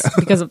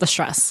because of the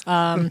stress.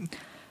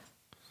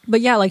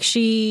 But yeah, like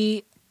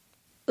she,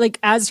 like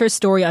as her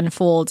story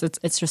unfolds,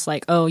 it's just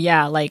like, oh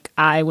yeah, like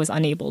I was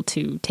unable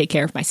to take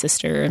care of my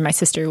sister, and my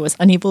sister was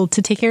unable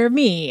to take care of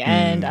me,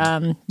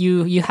 and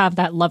you have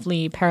that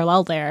lovely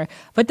parallel there.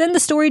 But then the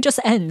story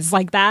just ends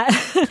like that.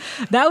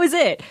 That was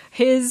it.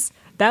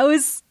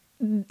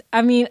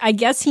 I mean, I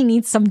guess he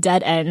needs some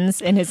dead ends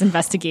in his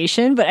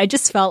investigation, but I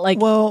just felt like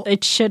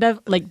it should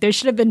have, like, there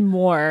should have been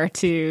more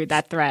to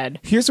that thread.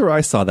 Here's where I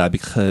saw that,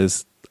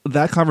 because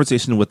that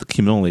conversation with the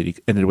kimono lady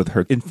ended with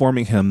her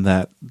informing him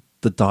that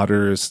the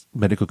daughter's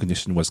medical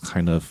condition was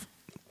kind of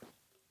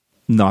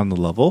not on the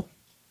level.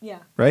 Yeah.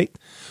 Right?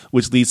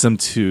 Which leads him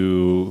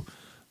to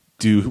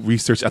do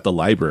research at the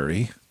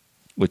library,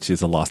 which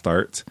is a lost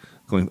art.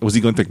 Was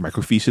he going through like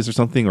microfiches or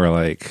something, or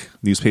like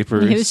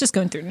newspapers? He was just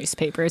going through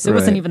newspapers. It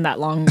wasn't even that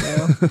long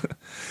ago.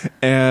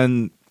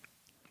 And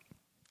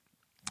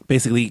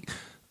basically,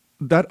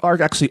 that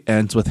arc actually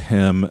ends with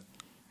him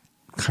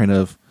kind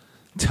of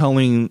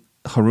telling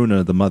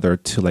Haruna, the mother,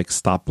 to like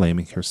stop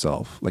blaming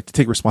herself, like to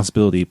take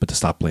responsibility, but to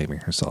stop blaming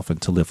herself and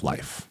to live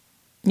life.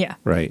 Yeah.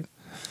 Right.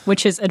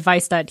 Which is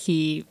advice that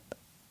he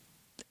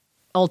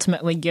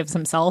ultimately gives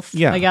himself,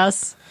 Yeah. I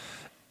guess.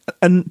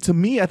 And to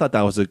me, I thought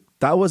that was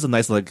a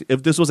nice, like,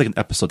 if this was like an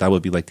episode, that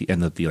would be like the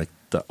end of the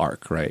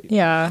arc, right?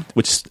 Yeah.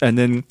 And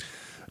then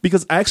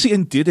because I actually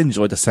did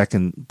enjoy the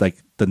second, like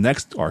the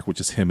next arc, which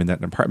is him in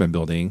that apartment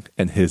building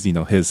and his,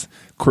 his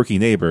quirky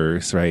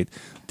neighbors, right?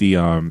 The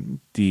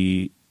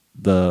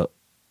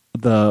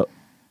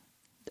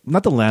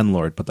not the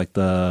landlord, but like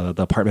the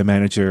apartment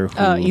manager.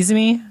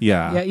 Izumi.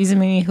 Yeah. Yeah,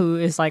 Izumi, who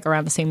is like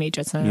around the same age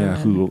as him. Yeah,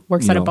 who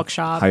works at a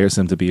bookshop. Hires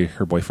him to be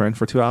her boyfriend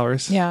for 2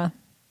 hours. Yeah.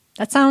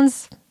 That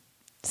sounds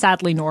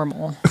sadly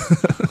normal.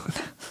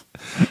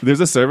 There's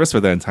a service for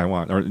that in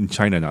Taiwan or in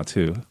China now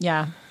too.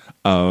 Yeah.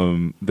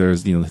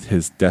 There's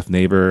his deaf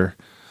neighbor,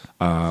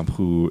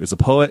 who is a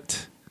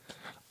poet.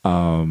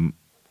 I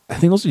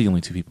think those are the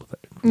only two people that.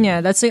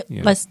 Yeah, that's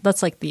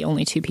like the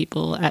only two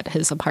people at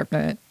his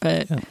apartment.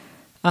 But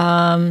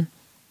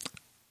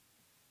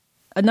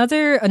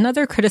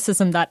another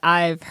criticism that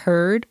I've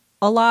heard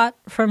a lot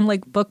from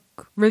like book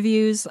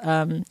reviews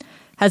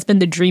has been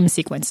the dream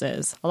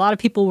sequences. A lot of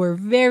people were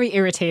very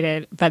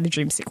irritated by the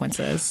dream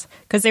sequences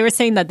because they were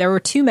saying that there were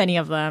too many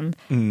of them,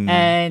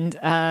 and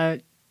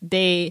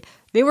they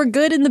were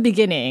good in the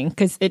beginning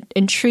because it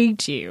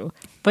intrigued you,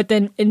 but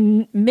then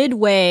in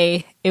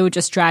midway it would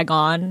just drag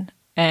on,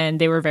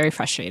 and they were very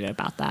frustrated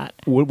about that.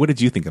 What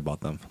did you think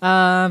about them?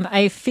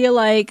 I feel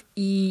like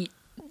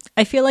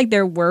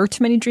there were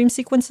too many dream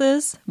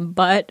sequences,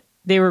 but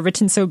they were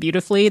written so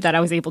beautifully that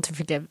I was able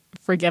to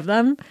forgive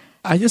them.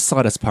 I just saw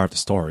it as part of the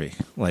story.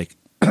 Like,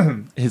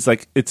 it's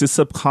like it's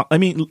a I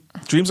mean,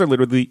 dreams are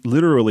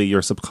literally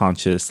your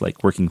subconscious,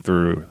 like working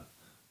through,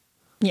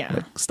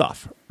 like,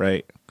 stuff,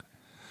 right?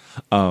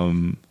 I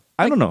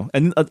don't know,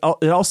 and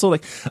it also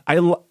like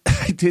I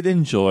did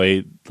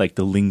enjoy like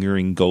the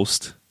lingering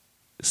ghost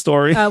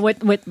story.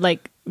 With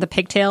like the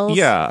pigtails.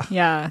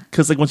 Yeah.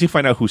 Because like once you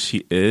find out who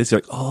she is, you're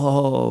like,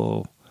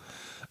 oh.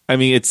 I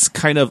mean, it's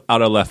kind of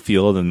out of left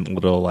field and a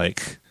little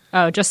like.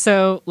 Oh, just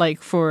so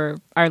like for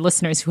our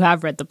listeners who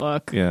have read the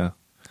book. Yeah.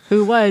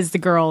 Who was the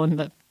girl in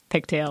the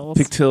pigtails?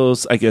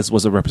 Pigtails, I guess,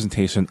 was a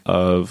representation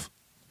of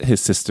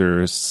his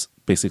sister's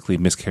basically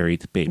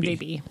miscarried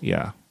baby.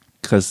 Yeah.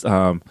 Because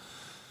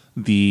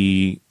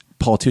the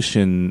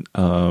politician,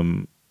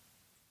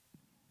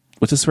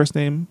 what's his first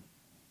name?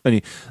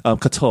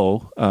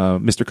 Kato,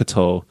 Mr.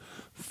 Kato,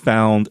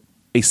 found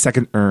a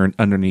second urn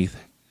underneath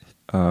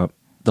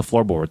the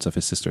floorboards of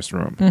his sister's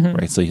room,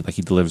 right? So he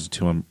delivers it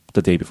to him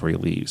the day before he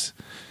leaves.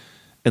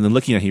 And then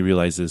looking at it, he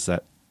realizes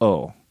that,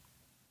 oh,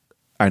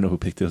 I know who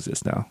Pigtails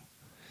is now.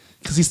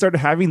 because he started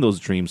having those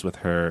dreams with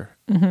her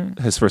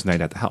his first night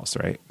at the house,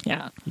 right?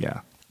 Yeah.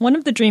 Yeah. One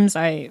of the dreams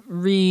I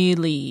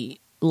really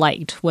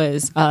liked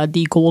was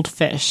the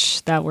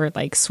goldfish that were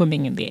like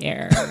swimming in the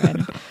air.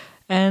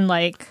 And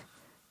like,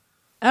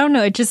 I don't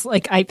know, it just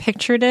like I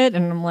pictured it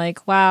and I'm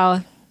like,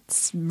 wow,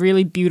 it's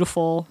really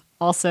beautiful.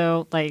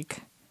 Also, like,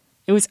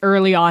 it was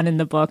early on in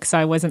the book, so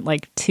I wasn't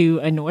like too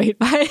annoyed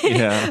by it.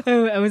 Yeah.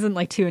 I wasn't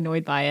like too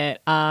annoyed by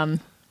it.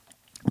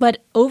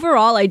 But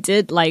overall, I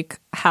did like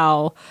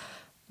how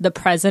the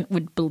present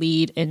would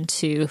bleed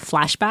into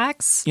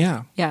flashbacks.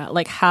 Yeah. Yeah,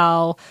 like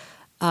how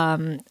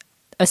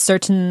a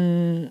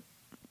certain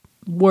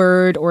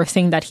word or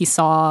thing that he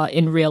saw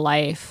in real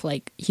life,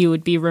 like he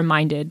would be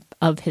reminded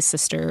of his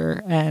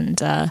sister.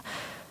 And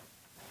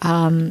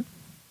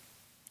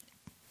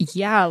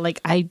yeah, like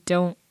I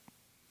don't.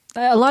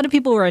 A lot of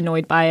people were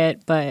annoyed by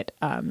it, but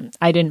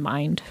I didn't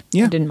mind.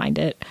 Yeah. I didn't mind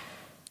it.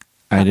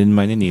 I didn't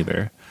mind it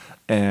either.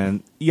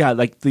 And yeah,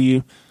 like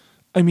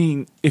I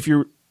mean, if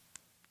you're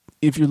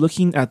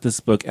looking at this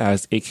book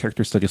as a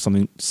character study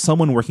of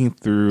someone working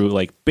through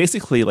like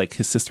basically like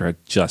his sister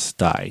had just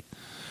died.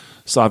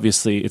 So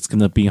obviously it's going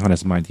to be on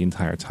his mind the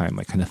entire time,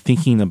 like kind of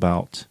thinking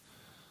about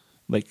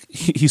like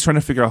he's trying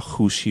to figure out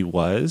who she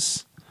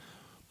was,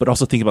 but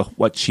also think about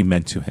what she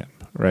meant to him,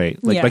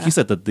 right? Like Yeah. like you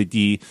said,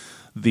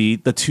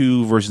 the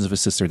two versions of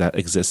his sister that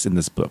exist in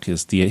this book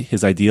is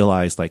his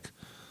idealized like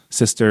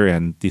sister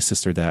and the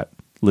sister that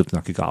lived in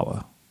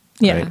Nakagawa.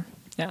 Yeah, Right?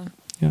 yeah.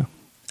 Yeah.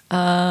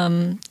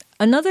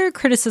 Another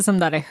criticism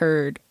that I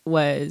heard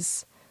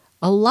was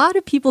a lot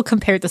of people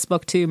compared this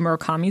book to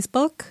Murakami's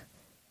book.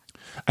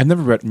 I've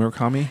never read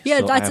Murakami. Yeah,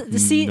 so I have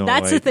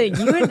that's no the thing.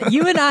 idea.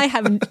 You and I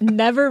have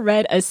never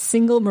read a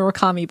single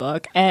Murakami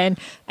book, and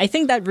I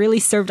think that really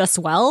served us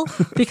well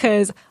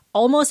because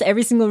almost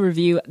every single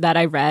review that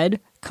I read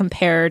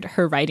compared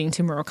her writing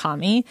to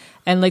Murakami,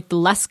 and like the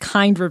less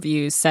kind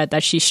reviews said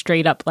that she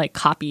straight up like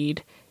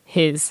copied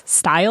his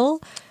style,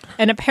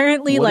 and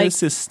apparently What like is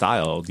his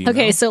style? Do you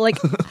okay, know? so like,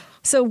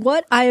 so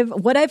what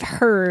I've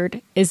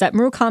heard is that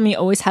Murakami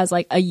always has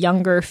like a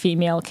younger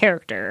female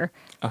character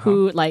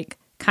who like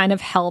kind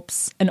of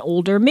helps an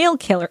older male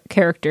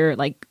character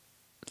like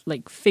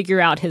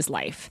figure out his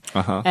life,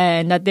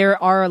 and that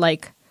there are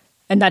like,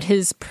 and that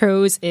his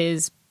prose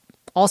is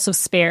also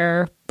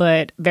spare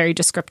but very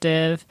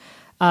descriptive.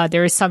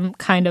 There is some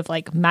kind of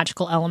like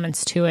magical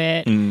elements to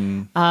it,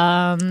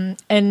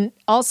 and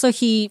also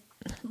he.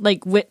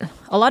 Like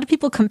a lot of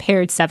people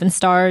compared Seven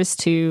Stars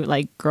to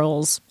like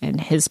girls in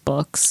his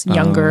books,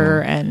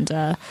 younger and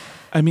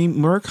I mean,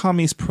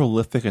 Murakami's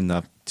prolific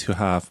enough to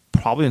have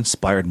probably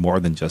inspired more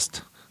than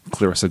just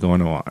Clarissa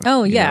going on.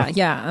 oh you yeah, know?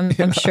 yeah,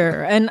 I'm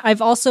sure. And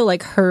I've also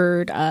like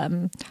heard,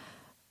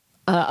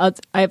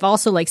 I've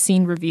also like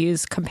seen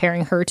reviews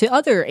comparing her to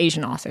other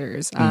Asian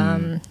authors.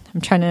 I'm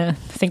trying to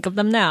think of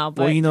them now,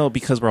 but Well, you know,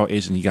 because we're all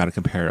Asian, you got to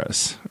compare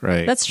us,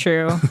 right? that's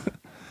true.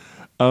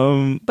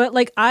 But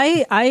like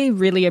I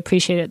really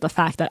appreciated the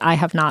fact that I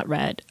have not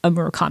read a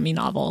Murakami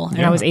novel, and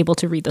Yeah. I was able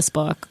to read this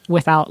book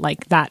without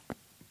like that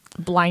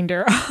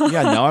blinder.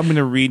 Yeah, now I'm going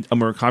to read a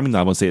Murakami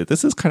novel and say,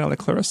 this is kind of like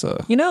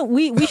Clarissa. You know,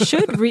 we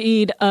should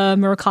read a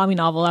Murakami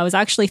novel. I was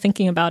actually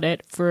thinking about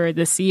it for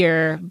this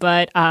year,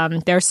 but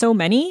there are so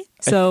many,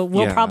 so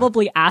we'll yeah.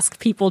 probably ask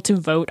people to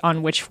vote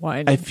on which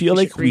one. I feel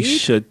like we read.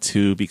 should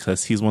too,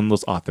 because he's one of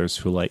those authors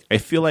who like, I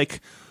feel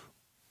like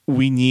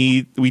we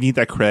need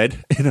that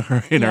cred in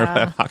our Yeah.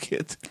 back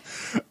pocket.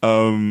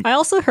 I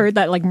also heard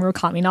that like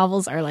Murakami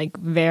novels are like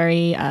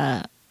very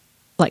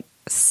like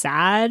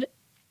sad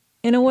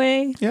in a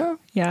way. Yeah.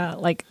 Yeah,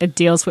 like it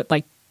deals with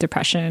like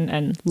depression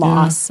and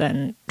loss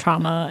and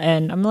trauma,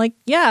 and I'm like,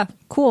 yeah,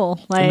 cool.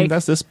 Like, I mean,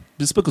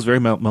 this book was very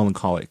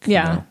melancholic.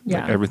 Yeah, you know?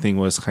 yeah. Like everything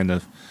was kind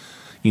of,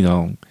 you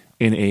know,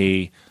 in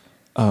a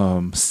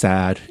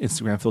sad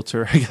Instagram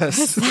filter, I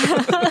guess.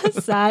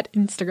 sad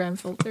Instagram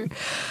filter.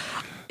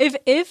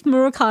 If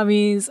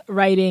Murakami's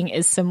writing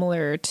is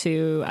similar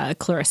to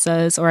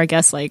Clarissa's, or I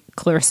guess like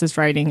Clarissa's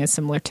writing is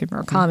similar to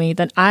Murakami,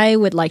 then I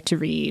would like to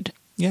read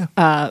Yeah.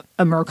 a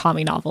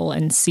Murakami novel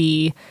and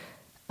see.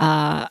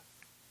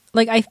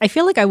 Like I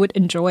feel like I would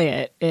enjoy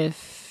it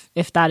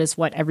if that is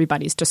what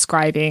everybody's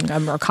describing a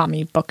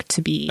Murakami book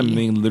to be. I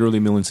mean, literally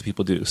millions of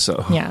people do.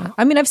 So Yeah,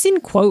 I mean, I've seen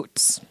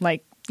quotes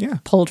like yeah.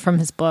 pulled from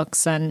his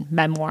books and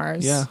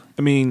memoirs. Yeah.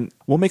 I mean,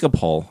 we'll make a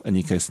poll and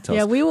you guys tell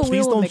Yeah, us. we will-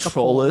 Please don't make a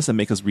troll poll. us and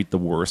make us read the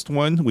worst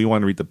one. We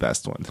want to read the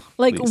best one.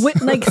 Like, please.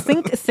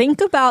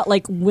 think about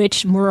like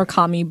which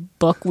Murakami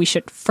book we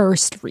should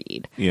first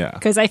read. Yeah.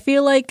 Because I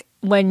feel like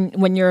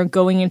when you're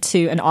going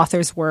into an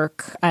author's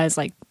work as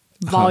like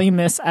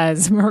voluminous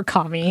as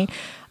Murakami,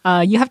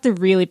 you have to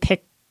really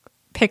pick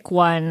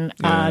one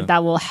Yeah.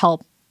 that will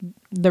help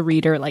the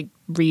reader like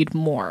read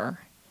more.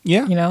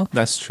 Yeah. You know?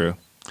 That's true.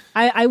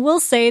 I will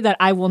say that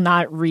I will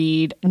not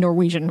read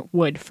Norwegian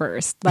Wood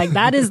first. Like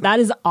that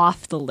is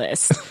off the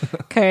list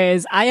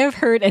because I have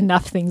heard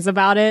enough things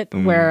about it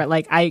where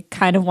like I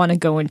kind of want to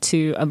go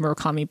into a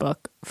Murakami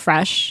book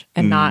fresh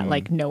and not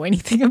like know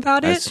anything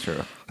about it. That's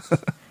true.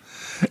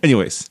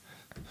 Anyways,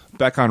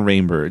 back on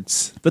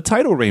Rainbirds. The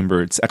title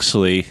Rainbirds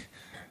actually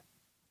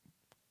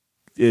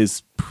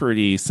is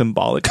pretty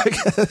symbolic, I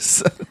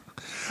guess.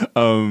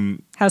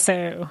 How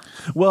so?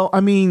 Well,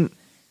 I mean,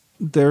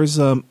 there's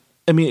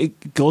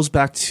it goes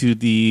back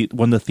to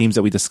one of the themes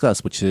that we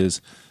discussed, which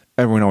is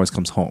everyone always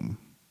comes home,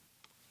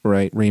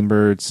 right?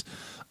 Rainbirds.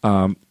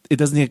 It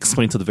doesn't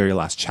explain until the very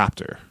last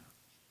chapter,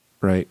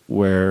 right,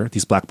 where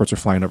these blackbirds are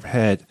flying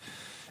overhead,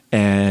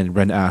 and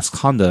Ren asks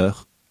Honda,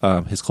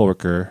 his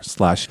coworker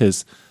 /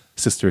 his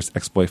sister's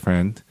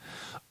ex-boyfriend,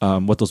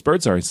 what those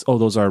birds are. It's,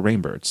 those are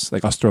rainbirds,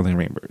 like Australian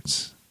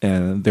rainbirds,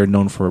 and they're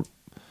known for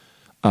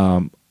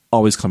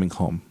always coming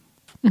home,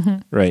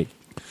 right?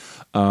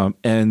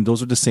 And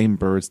those are the same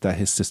birds that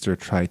his sister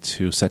tried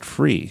to set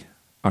free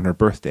on her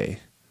birthday.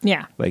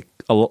 Yeah. Like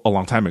a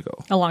long time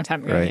ago. A long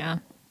time ago, Right. yeah.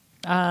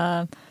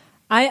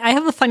 I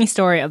have a funny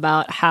story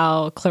about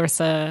how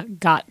Clarissa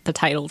got the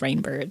title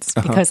Rainbirds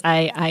because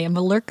I am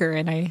a lurker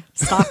and I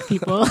stalk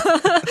people.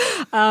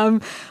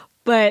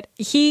 But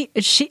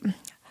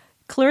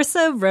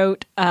Clarissa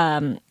wrote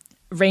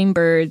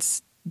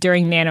Rainbirds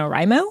during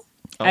NaNoWriMo.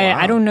 Oh, wow.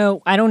 I don't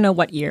know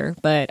what year,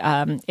 but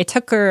it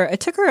took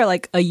her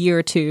like a year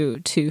or two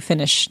to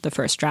finish the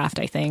first draft,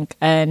 I think.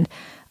 And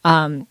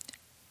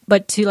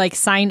but to like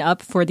sign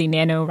up for the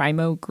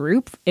NaNoWriMo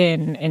group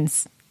in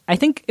I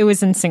think it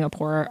was in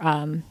Singapore.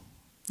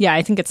 Yeah,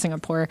 I think it's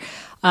Singapore.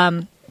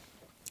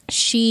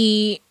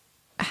 She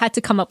had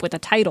to come up with a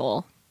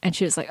title, and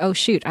she was like, "Oh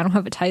shoot, I don't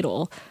have a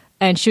title."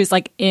 And she was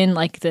like in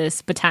like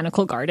this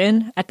botanical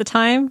garden at the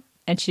time,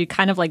 and she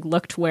kind of like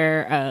looked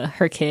where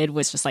her kid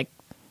was just like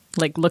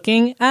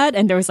looking at,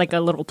 and there was like a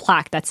little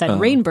plaque that said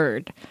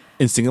Rainbird.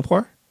 In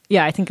Singapore?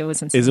 Yeah, I think it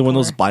was in Singapore. Is it one of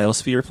those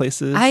biosphere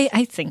places?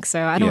 I think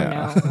so. I don't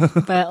know.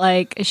 But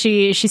like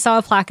she saw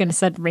a plaque and it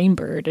said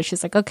Rainbird, and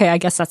she's like, okay, I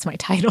guess that's my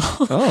title.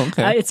 Oh,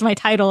 okay. It's my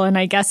title, and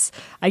I guess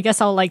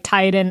I'll like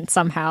tie it in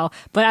somehow.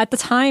 But at the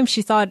time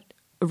she thought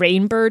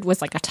Rainbird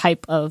was like a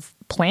type of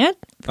plant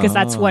because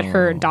that's what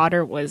her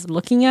daughter was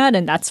looking at,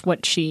 and that's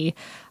what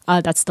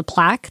that's the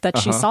plaque that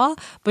she saw.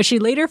 But she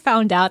later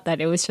found out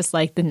that it was just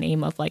like the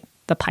name of like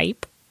the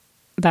pipe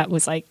that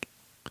was like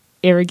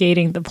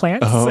irrigating the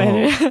plants,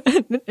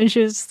 and she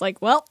was just like,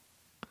 well,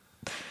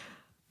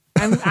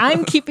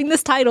 I'm keeping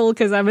this title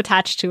because I'm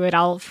attached to it.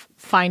 I'll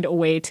find a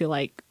way to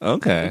like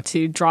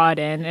to draw it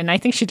in, and I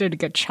think she did a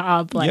good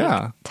job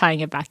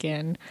tying it back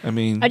in. I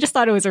mean, I just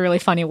thought it was a really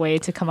funny way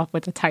to come up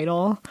with a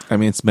title. I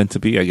mean, it's meant to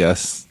be, I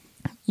guess.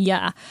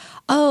 Yeah.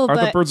 Oh, are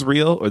the birds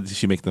real, or did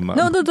she make them up?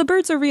 No, the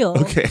birds are real.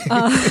 Okay.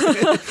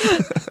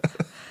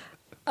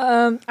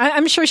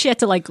 I'm sure she had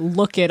to like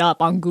look it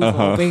up on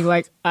Google, being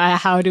like,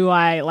 how do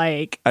I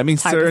like? I mean,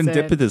 type this in?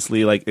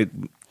 serendipitously, like it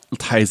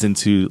ties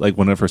into like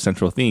one of her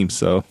central themes.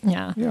 So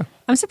yeah. Yeah.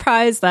 I'm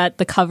surprised that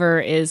the cover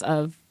is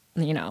of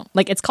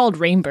like it's called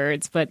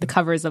Rainbirds, but the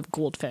cover is of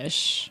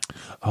goldfish.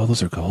 Oh,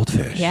 those are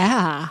goldfish.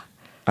 Yeah.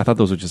 I thought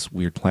those were just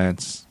weird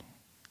plants,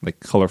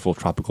 like colorful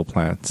tropical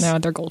plants. No,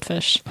 they're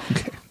goldfish.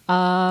 Okay.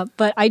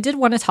 But I did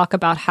want to talk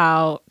about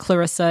how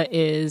Clarissa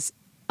is.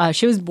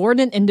 She was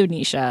born in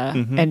Indonesia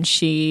and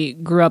she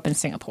grew up in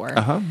Singapore.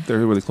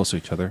 They're really close to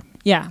each other.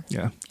 Yeah.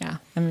 Yeah. Yeah.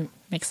 That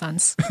makes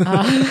sense.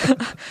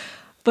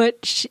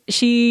 But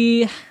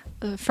she,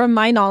 from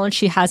my knowledge,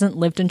 she hasn't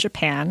lived in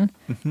Japan.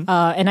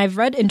 And I've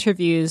read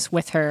interviews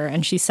with her,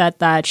 and she said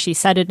that she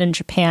said it in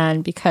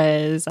Japan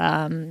because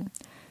I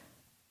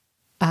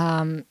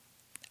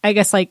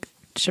guess like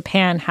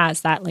Japan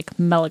has that like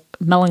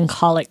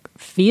melancholic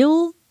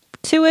feel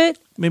to it.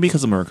 Maybe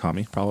because of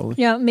Murakami, probably.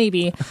 Yeah,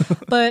 maybe.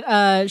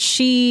 But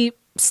she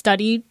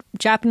studied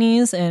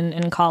Japanese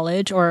in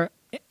college or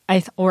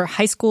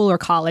high school or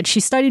college. She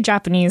studied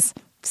Japanese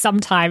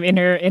sometime in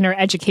her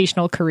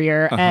educational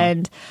career.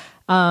 And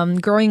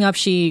growing up,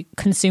 she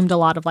consumed a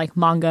lot of like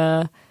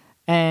manga.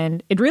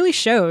 And it really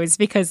shows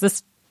because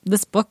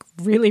this book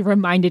really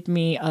reminded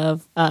me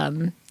of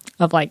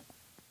like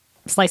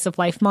slice of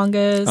life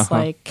mangas,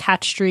 like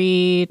Cat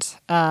Street,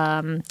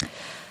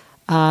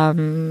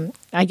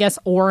 I guess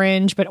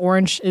Orange, but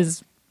Orange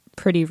is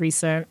pretty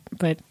recent,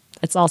 but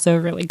it's also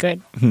really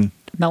good.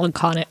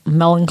 Melancholic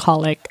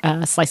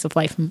slice of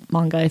life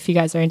manga if you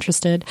guys are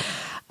interested.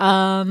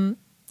 Yeah,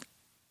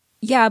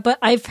 but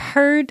I've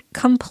heard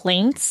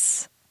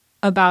complaints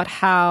about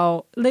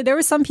how there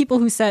were some people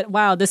who said,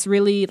 wow, this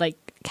really like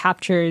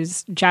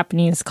captures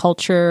Japanese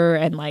culture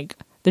and like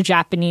the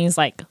Japanese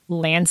like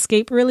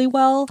landscape really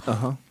well.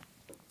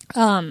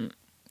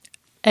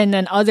 And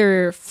then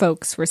other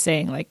folks were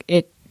saying like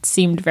it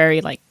seemed very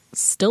like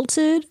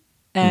stilted,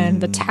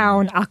 and the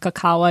town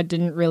Akakawa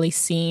didn't really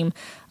seem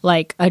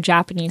like a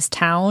Japanese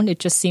town. It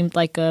just seemed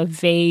like a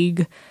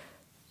vague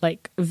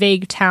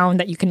town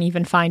that you can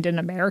even find in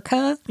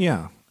America.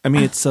 Yeah. I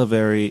mean, it's a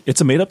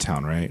made up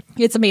town, right?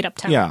 It's a made up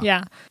town.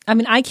 Yeah. I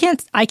mean, I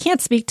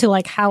can't speak to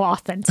like how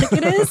authentic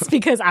it is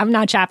because I'm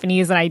not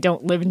Japanese and I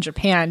don't live in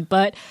Japan.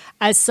 But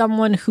as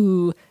someone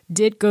who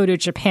did go to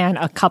Japan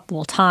a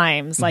couple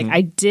times, like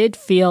I did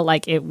feel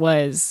like it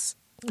was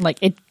like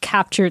it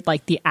captured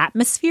like the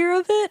atmosphere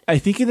of it. I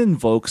think it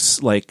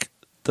invokes like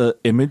the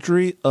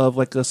imagery of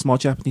like a small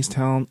Japanese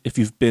town, if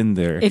you've been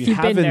there. If you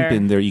haven't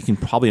been there, you can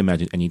probably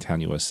imagine any town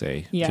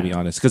USA, to be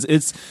honest. Because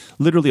it's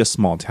literally a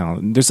small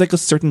town. There's like a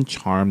certain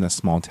charm that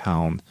small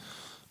town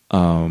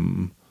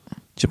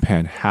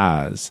Japan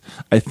has.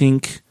 I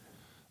think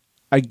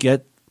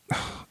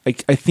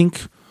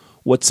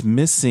what's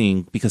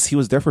missing, because he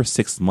was there for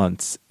 6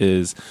 months,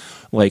 is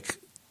like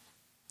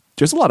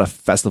there's a lot of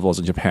festivals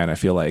in Japan, I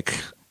feel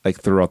like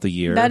throughout the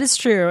year. That is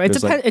true. It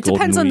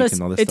depends on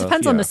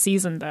the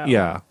season, though.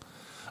 Yeah.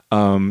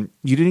 You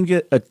didn't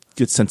get a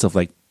good sense of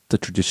like the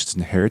traditions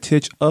and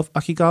heritage of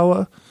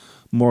Akigawa.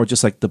 More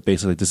just like the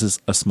basic, like this is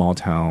a small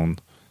town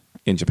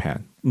in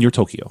Japan, near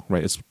Tokyo,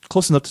 right? It's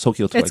close enough to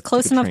Tokyo. It's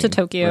close enough to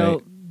Tokyo,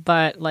 right?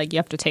 But like you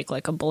have to take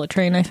like a bullet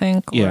train, I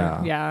think.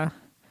 Yeah.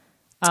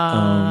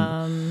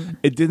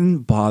 It didn't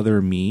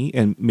bother me,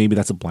 and maybe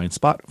that's a blind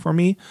spot for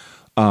me.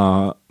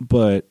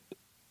 But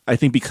I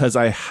think because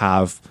I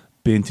have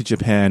been to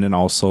Japan and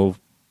also,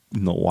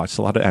 watched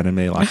a lot of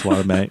anime, watched a lot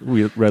of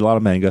read a lot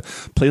of manga,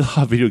 played a lot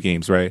of video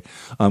games, right?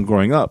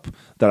 Growing up,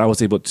 that I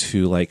was able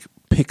to like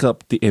pick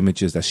up the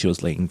images that she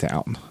was laying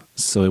down.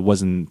 So it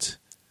wasn't.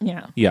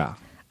 Yeah.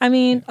 I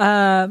mean,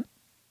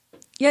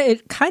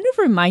 it kind of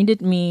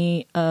reminded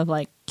me of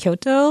like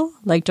Kyoto,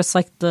 like just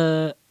like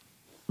the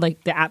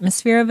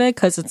atmosphere of it,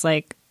 because it's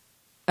like.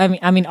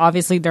 I mean,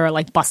 obviously there are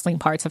like bustling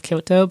parts of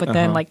Kyoto, but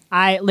then like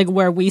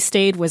where we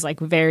stayed was like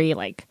very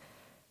like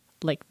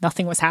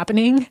nothing was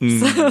happening.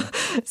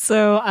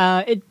 So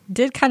it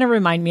did kind of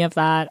remind me of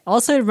that.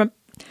 Also,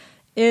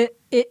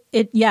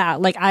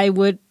 like I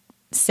would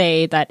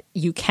say that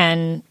you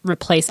can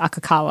replace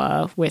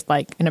Akakawa with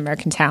like an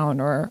American town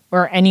or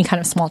any kind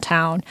of small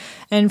town.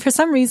 And for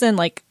some reason,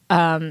 like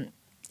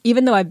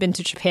even though I've been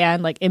to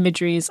Japan, like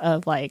imageries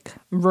of like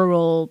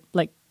rural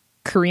like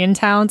Korean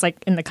towns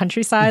like in the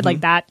countryside,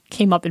 like that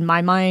came up in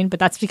my mind, but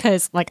that's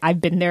because like I've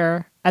been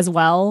there as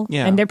well.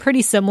 Yeah. And they're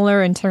pretty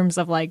similar in terms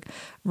of like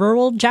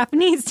rural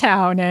Japanese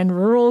town and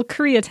rural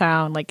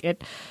Koreatown. Like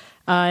it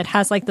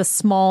has like the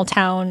small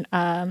town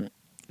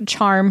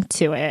charm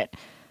to it.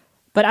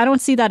 But I don't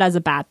see that as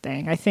a bad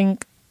thing. I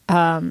think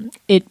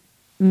it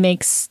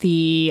makes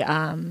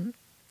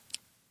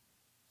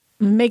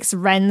makes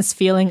Ren's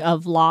feeling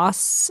of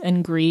loss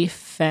and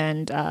grief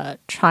and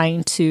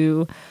trying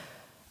to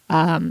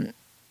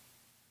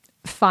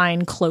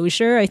find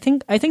closure. I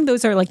think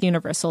those are like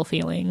universal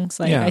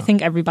feelings. Like I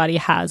think everybody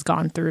has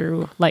gone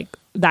through like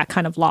that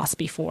kind of loss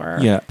before.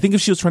 Yeah, I think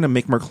if she was trying to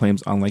make more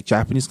claims on like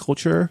Japanese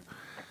culture,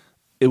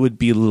 it would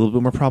be a little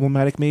bit more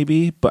problematic,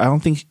 maybe. But I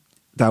don't think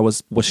that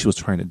was what she was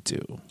trying to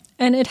do.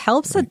 And it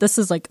helps that this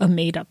is like a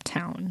made-up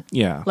town.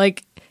 Yeah,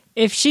 like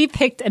if she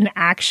picked an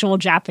actual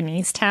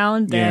Japanese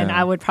town, then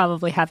I would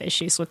probably have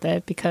issues with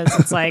it, because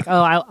it's like,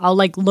 oh, I'll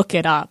like look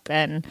it up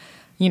and.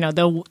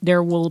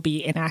 There will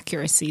be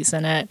inaccuracies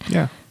in it.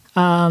 Yeah.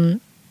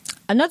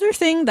 Another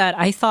thing that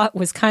I thought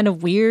was kind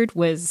of weird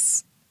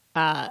was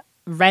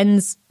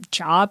Ren's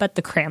job at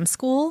the cram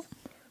school.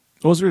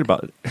 What was weird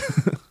about it?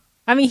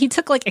 I mean, he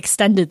took like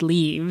extended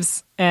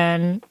leaves,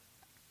 and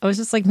I was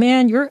just like,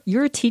 man,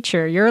 you're a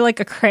teacher. You're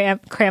like a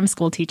cram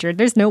school teacher.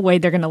 There's no way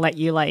they're gonna let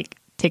you like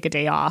take a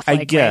day off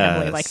like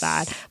randomly like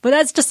that. But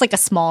that's just like a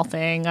small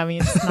thing. I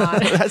mean, it's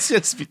not.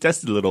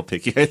 that's a little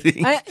picky, I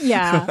think. I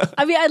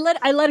mean,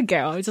 I let it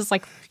go. It's just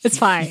like it's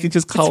fine. You can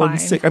just call him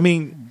sick. I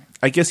mean,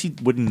 I guess he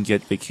wouldn't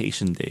get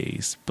vacation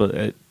days,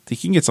 but he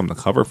can get something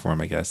to cover for him,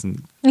 I guess,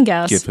 and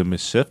give him a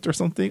shift or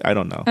something. I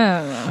don't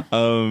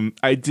know.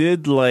 I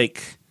did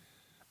like.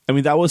 I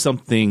mean, that was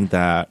something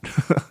that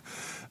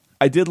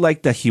I did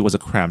like, that he was a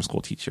cram school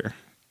teacher.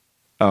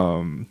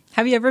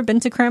 Have you ever been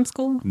to cram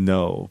school?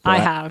 No, I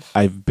have.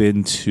 I've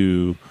been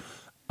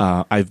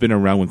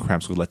around when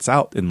cram school lets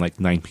out in like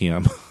 9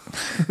 p.m.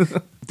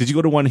 Did you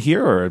go to one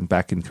here or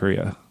back in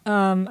Korea?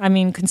 I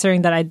mean,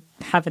 considering that I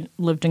haven't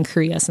lived in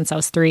Korea since I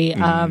was 3,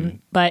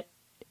 but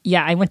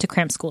yeah, I went to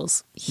cram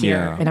schools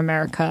here in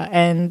America,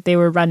 and they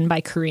were run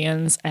by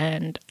Koreans,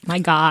 and my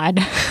God,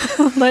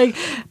 like,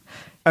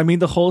 I mean,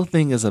 the whole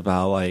thing is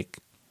about like,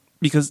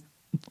 because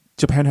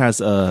Japan has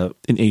an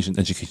Asian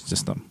education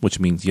system, which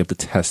means you have to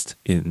test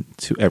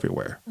into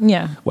everywhere.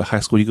 Yeah. What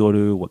high school you go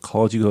to, what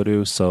college you go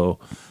to. So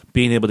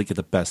being able to get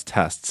the best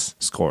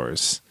test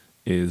scores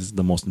is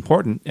the most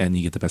important. And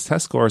you get the best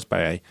test scores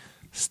by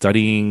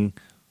studying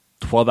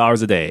 12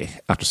 hours a day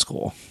after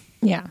school.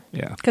 Yeah.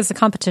 Yeah. Because the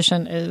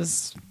competition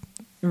is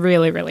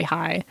really, really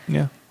high.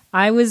 Yeah.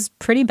 I was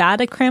pretty bad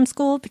at cram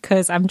school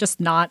because I'm just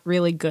not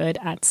really good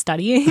at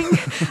studying.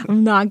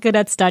 I'm not good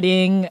at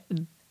studying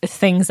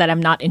things that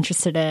I'm not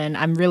interested in.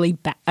 I'm really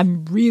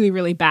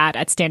really bad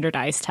at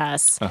standardized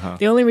tests.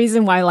 The only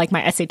reason why like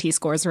my SAT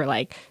scores were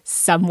like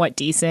somewhat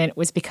decent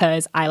was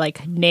because I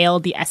like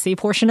nailed the essay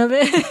portion of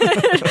it.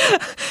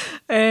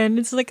 And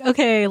it's like,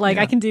 okay, like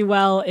I can do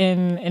well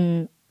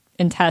in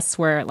tests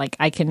where like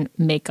I can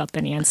make up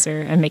an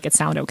answer and make it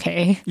sound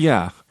okay.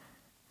 Yeah.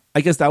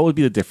 I guess that would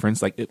be the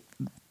difference. Like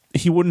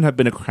he wouldn't have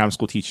been a cram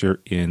school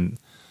teacher in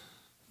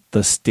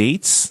the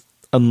States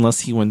unless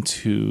he went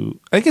to,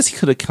 I guess he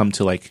could have come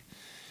to like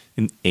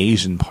an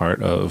Asian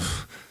part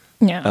of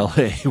Yeah.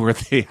 LA where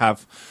they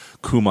have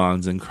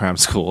Kumons and cram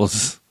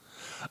schools.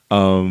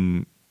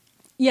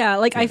 Yeah,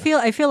 like I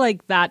feel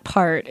like that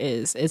part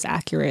is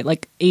accurate.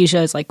 Like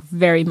Asia is like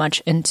very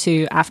much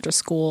into after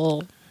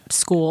school.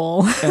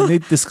 And they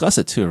discuss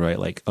it too, right?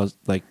 Like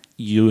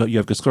you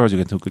have good scores, you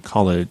get to a good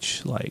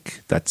college.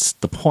 Like that's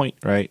the point,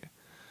 right?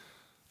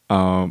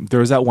 There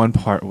was that one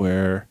part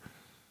where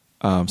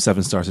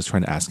Seven Stars is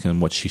trying to ask him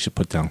what she should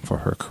put down for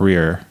her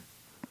career.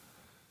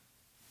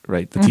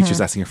 Right, the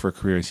teacher's asking her for a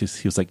career, and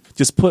he was like,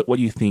 "Just put what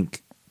you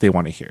think they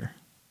want to hear."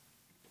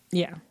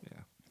 Yeah.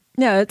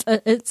 Yeah,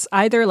 it's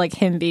either like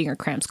him being a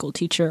cram school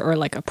teacher or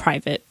like a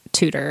private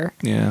tutor.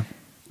 Yeah.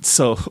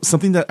 So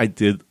something that I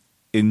did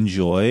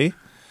enjoy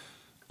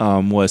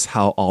was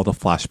how all the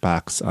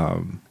flashbacks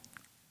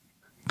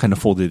kind of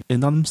folded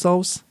in on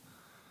themselves.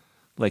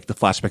 Like the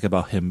flashback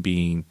about him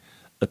being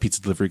a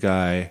pizza delivery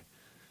guy,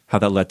 how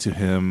that led to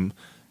him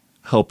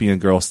helping a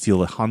girl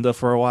steal a Honda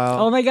for a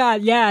while. Oh my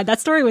god, yeah, that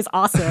story was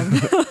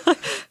awesome.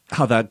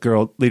 How that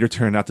girl later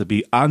turned out to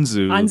be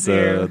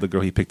Anzu. The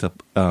girl he picked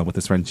up with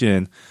his friend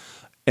Jin.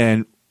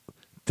 And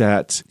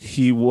that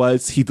he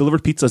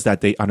delivered pizzas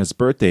that day on his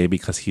birthday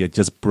because he had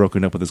just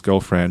broken up with his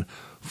girlfriend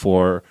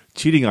for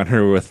cheating on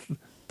her with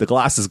the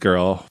glasses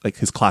girl, like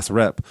his class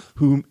rep,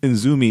 whom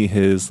Inzumi,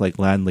 his like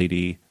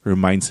landlady,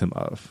 reminds him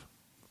of.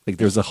 Like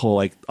there's a whole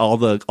like all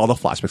the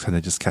flashbacks kind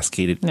of just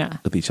cascaded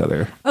with each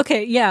other.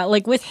 Okay, yeah,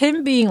 like with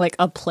him being like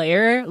a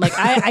player, like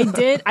I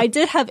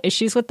did have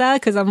issues with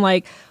that because I'm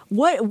like,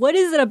 what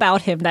is it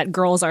about him that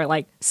girls are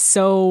like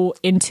so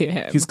into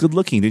him? He's good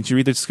looking. Didn't you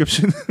read the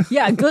description?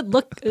 Yeah,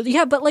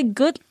 but like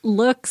good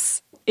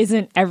looks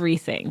isn't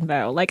everything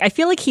though. Like I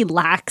feel like he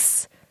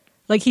lacks.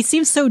 Like he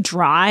seems so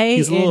dry.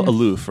 He's a little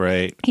aloof,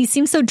 right? He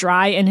seems so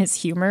dry in his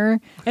humor,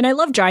 and I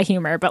love dry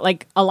humor, but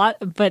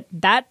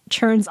that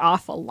turns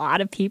off a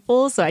lot of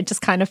people. So I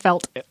just kind of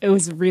felt it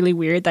was really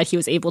weird that he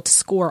was able to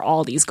score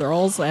all these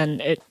girls,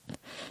 and it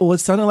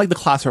sounded like the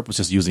class rep was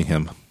just using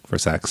him for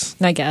sex.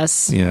 I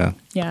guess, yeah.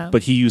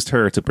 But he used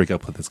her to break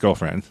up with his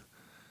girlfriend.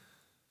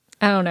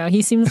 I don't know.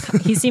 He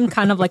seemed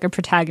kind of like a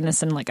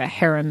protagonist in like a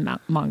harem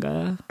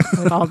manga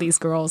with all these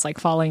girls like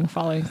falling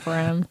for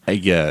him. I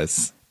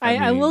guess.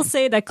 I will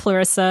say that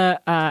Clarissa,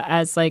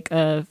 as like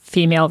a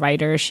female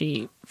writer,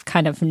 she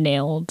kind of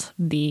nailed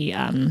the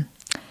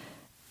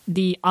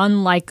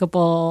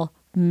unlikable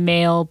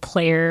male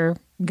player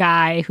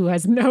guy who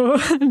has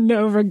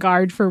no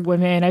regard for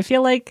women. I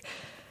feel like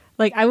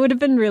I would have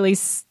been really,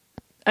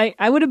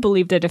 I would have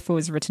believed it if it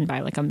was written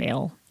by like a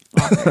male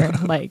author.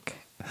 Like,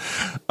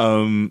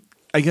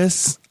 I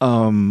guess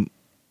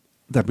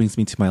that brings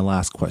me to my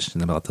last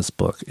question about this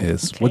book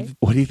is Okay.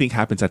 what do you think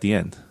happens at the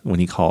end when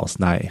he calls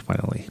Nae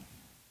finally?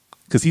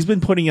 Because he's been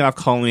putting off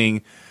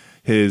calling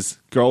his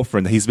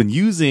girlfriend that he's been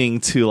using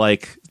to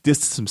like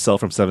distance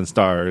himself from Seven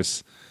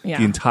Stars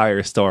the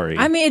entire story.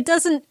 I mean, it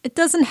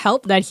doesn't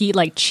help that he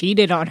like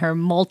cheated on her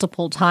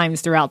multiple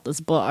times throughout this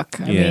book.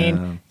 I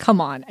mean,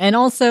 come on. And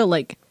also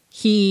like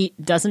he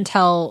doesn't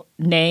tell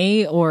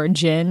Nae or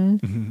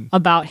Jin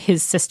about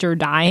his sister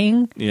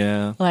dying.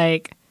 Yeah.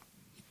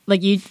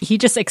 He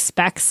just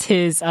expects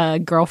his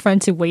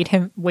girlfriend to wait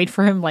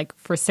for him like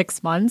for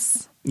 6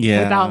 months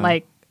without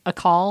like a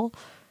call.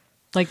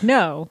 Like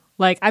no,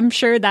 like I'm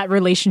sure that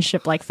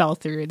relationship like fell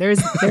through.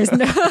 There's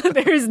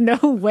no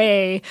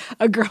way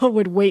a girl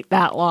would wait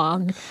that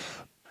long.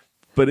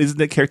 But isn't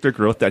it character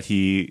growth that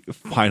he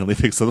finally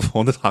picks up the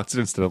phone to talk to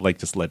her instead of like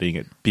just letting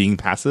it being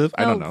passive?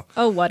 I don't know.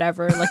 Oh,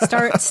 whatever. Like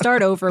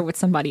start over with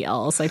somebody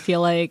else. I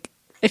feel like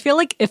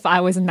if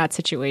I was in that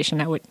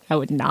situation, I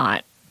would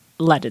not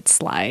let it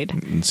slide.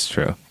 It's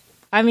true.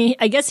 I mean,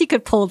 I guess he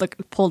could pull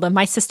the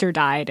my sister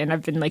died and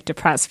I've been like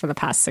depressed for the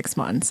past 6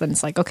 months, and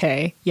it's like,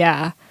 okay,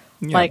 yeah.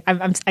 Like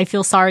I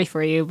feel sorry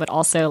for you, but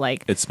also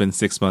like it's been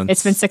 6 months.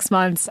 It's been 6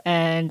 months,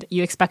 and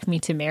you expect me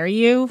to marry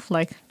you?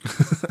 Like,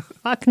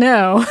 fuck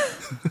no.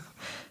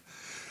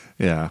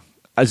 Yeah,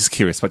 I was just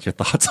curious about your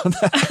thoughts on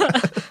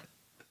that.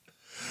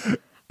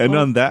 And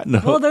on that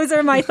note, well, those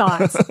are my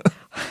thoughts.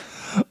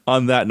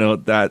 On that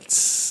note,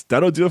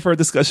 that'll do it for our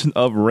discussion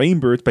of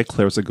Rainbirds by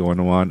Clarissa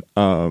Goemon.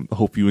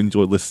 Hope you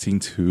enjoyed listening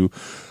to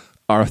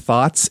our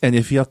thoughts, and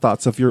if you have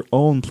thoughts of your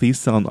own, please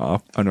sound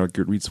off on our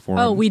Goodreads forum.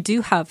 Oh, we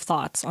do have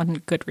thoughts on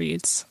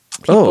Goodreads.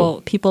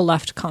 People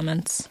left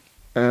comments.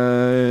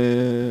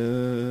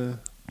 Oh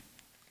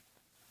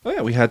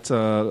yeah, we had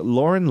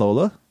Lauren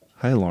Lola.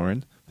 Hi,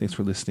 Lauren. Thanks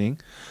for listening.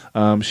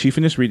 She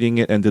finished reading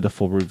it and did a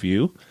full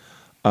review.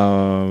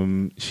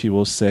 She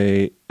will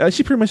say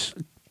she pretty much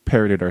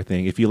parroted our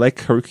thing. If you like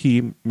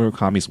Haruki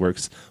Murakami's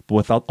works, but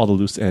without all the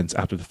loose ends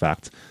after the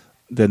fact,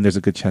 then there's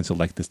a good chance you'll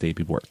like this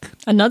debut work.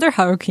 Another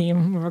Haruki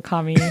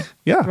Murakami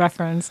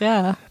reference,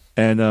 yeah.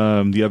 And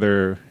the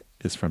other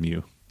is from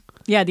you.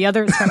 Yeah, the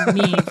other is from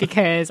me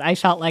because I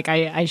felt like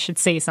I should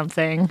say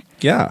something.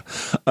 Yeah.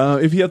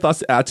 If you have thoughts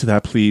to add to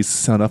that, please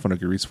sound off on our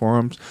Goodreads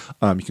forums.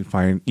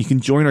 You can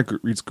join our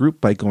Goodreads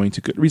group by going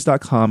to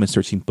goodreads.com and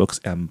searching Books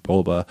and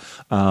Boba.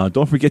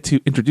 Don't forget to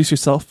introduce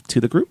yourself to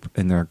the group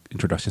in our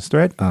introductions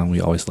thread. We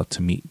always love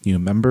to meet new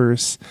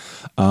members.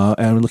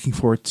 And we're looking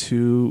forward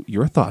to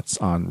your thoughts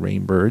on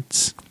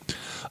Rainbirds.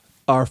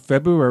 Our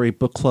February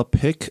book club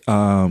pick,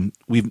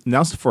 we've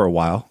announced it for a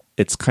while.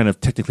 It's kind of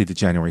technically the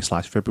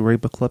January/February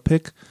book club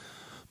pick,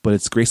 but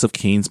it's Grace of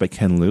Kings by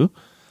Ken Liu.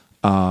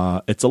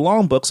 It's a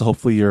long book, so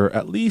hopefully you're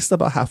at least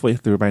about halfway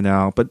through by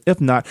now. But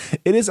if not,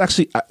 it is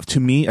actually, to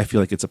me, I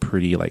feel like it's a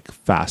pretty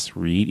fast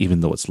read,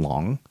 even though it's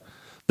long.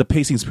 The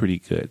pacing's pretty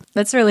good.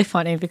 That's really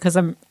funny because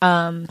I've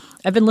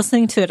been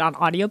listening to it on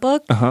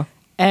audiobook,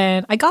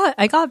 and I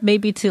got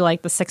maybe to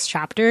the 6th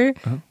chapter,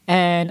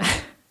 and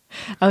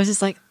I was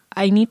just like,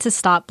 I need to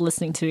stop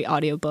listening to the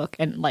audiobook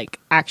and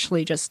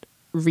actually just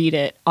read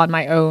it on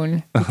my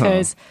own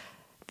because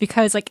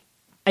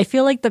I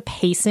feel like the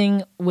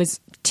pacing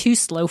was too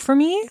slow for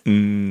me.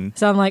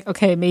 So I'm like,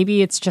 okay,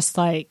 maybe it's just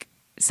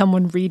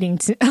someone reading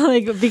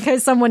to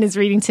because someone is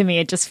reading to me,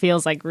 it just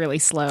feels really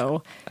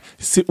slow.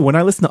 See, when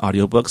I listen to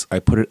audiobooks, I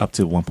put it up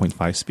to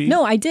 1.5 speed.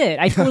 No, I did.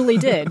 I totally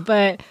did.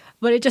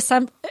 But it just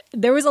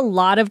there was a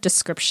lot of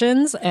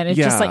descriptions, and it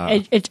just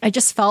I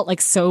just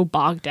felt so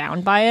bogged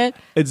down by it.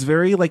 It's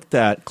very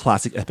that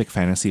classic epic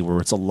fantasy where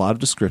it's a lot of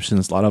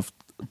descriptions,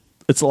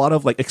 it's a lot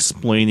of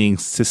explaining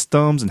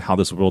systems and how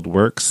this world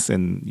works,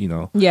 and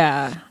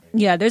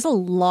Yeah, there's a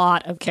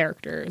lot of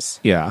characters.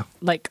 Yeah.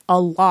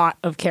 A lot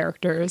of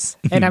characters.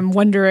 And I'm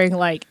wondering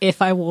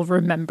if I will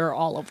remember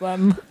all of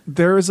them.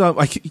 There's a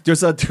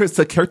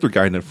character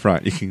guide in the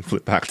front you can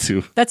flip back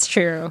to. That's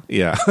true.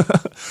 Yeah.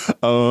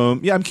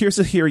 I'm curious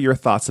to hear your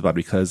thoughts about it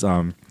because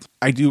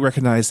I do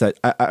recognize that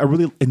I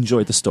really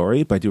enjoyed the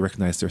story, but I do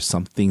recognize there's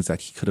some things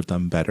that he could have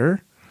done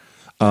better.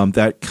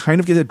 That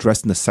kind of get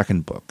addressed in the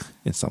second book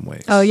in some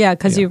ways. Oh yeah,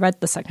 because you read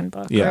the second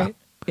book, yeah. right?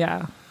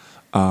 Yeah.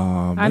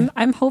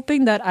 I'm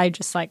hoping that I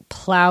just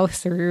plow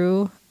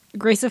through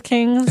Grace of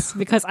Kings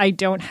because I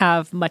don't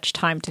have much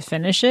time to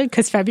finish it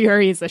because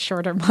February is a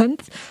shorter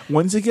month.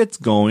 Once it gets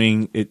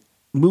going, it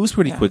moves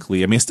pretty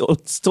quickly. I mean,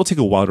 it'll still take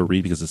a while to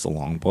read because it's a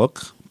long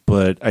book,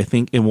 but I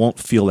think it won't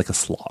feel like a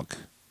slog.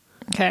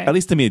 Okay. At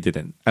least to me, it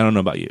didn't. I don't know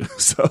about you.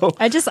 So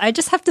I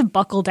just have to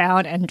buckle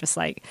down and just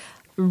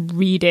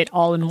read it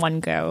all in one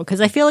go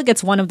because I feel like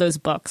it's one of those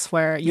books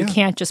where you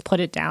can't just put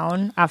it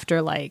down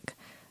after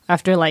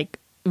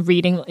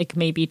reading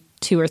maybe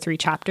 2 or 3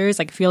 chapters.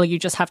 I feel like you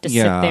just have to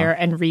sit there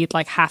and read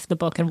half the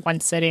book in one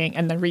sitting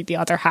and then read the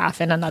other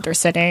half in another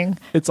sitting.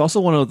 It's also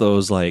one of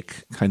those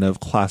kind of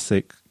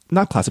classic,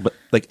 not classic,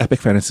 but epic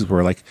fantasies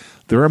where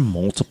there are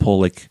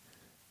multiple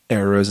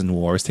eras and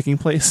wars taking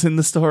place in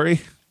the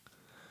story.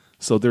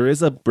 So there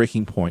is a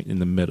breaking point in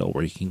the middle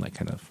where you can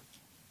kind of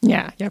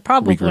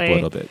probably regroup a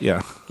little bit.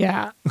 Yeah.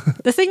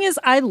 The thing is,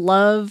 I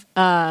love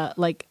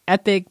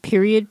epic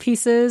period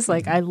pieces.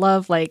 I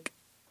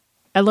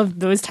love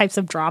those types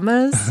of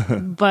dramas,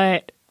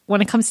 but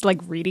when it comes to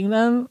reading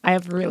them, I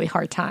have a really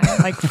hard time.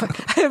 I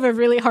have a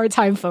really hard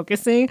time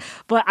focusing,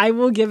 but I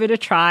will give it a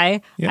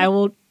try. Yeah.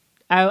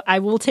 I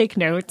will take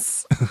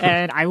notes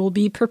and I will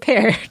be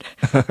prepared.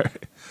 All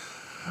right.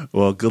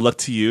 Well, good luck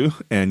to you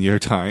and your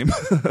time.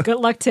 Good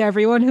luck to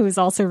everyone who is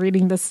also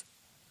reading this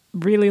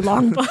really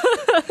long book.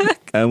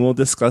 And we'll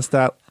discuss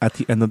that at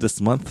the end of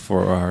this month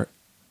for our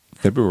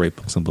February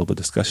Books and Boba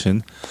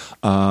discussion.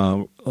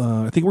 I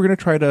think we're going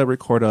to try to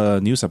record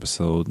a news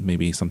episode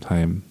maybe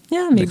sometime.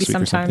 Yeah, maybe next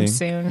week sometime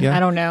soon. Yeah. I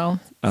don't know.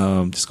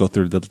 Just go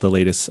through the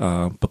latest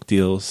book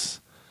deals.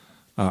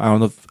 I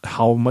don't know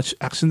how much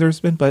action there's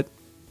been, but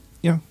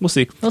yeah, we'll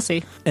see. We'll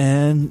see.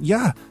 And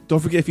yeah, don't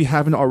forget if you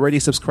haven't already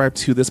subscribed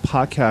to this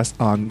podcast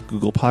on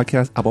Google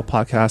Podcasts, Apple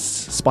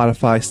Podcasts,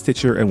 Spotify,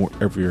 Stitcher, and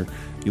wherever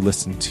you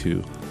listen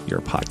to your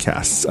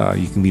podcasts.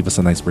 You can leave us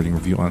a nice rating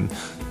review on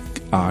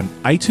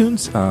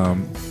iTunes.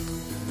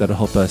 That'll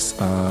help us.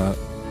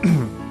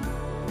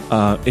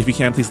 If you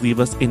can, please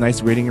leave us a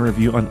nice rating and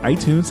review on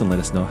iTunes and let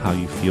us know how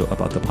you feel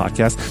about the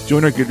podcast.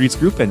 Join our Goodreads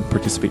group and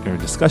participate in our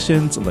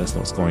discussions and let us know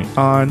what's going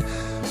on.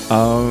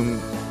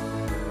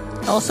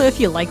 Also, if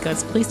you like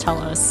us, please tell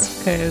us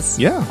because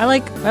I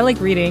like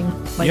reading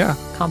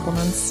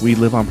compliments. We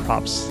live on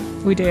props.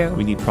 We do.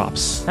 We need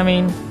props. I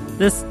mean,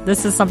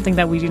 this is something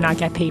that we do not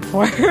get paid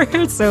for,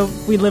 so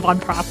we live on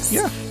props.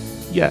 Yeah.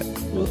 Yet.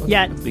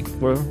 I think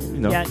we're,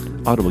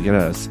 Audible, get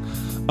us.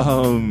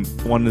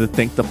 Wanted to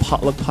thank the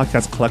Potluck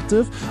Podcast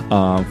Collective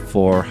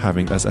for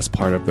having us as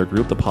part of their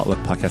group. The Potluck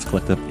Podcast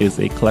Collective is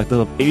a collective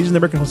of Asian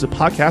American hosted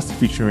podcasts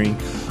featuring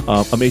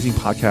amazing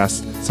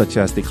podcasts such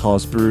as They Call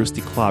Us Bruce,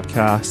 The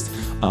Clobcast,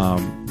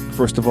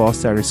 First of All,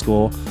 Saturday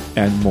School,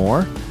 and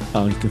more.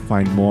 You can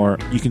find more.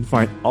 You can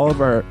find all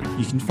of our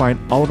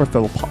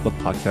fellow Potluck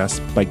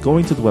podcasts by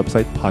going to the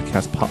website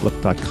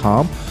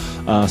podcastpotluck.com.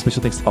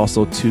 Special thanks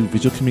also to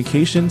Visual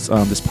Communications.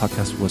 This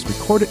podcast was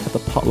recorded at the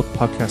Potluck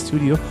Podcast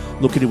Studio,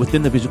 located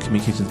within the Visual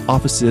Communications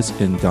offices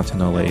in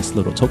downtown LA's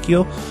Little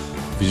Tokyo.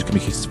 Vision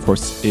Communications, of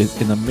course,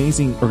 is an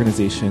amazing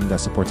organization that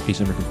supports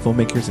Asian American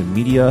filmmakers and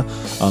media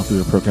through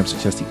their programs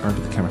such as the Armed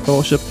with the Camera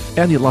Fellowship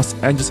and the Los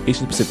Angeles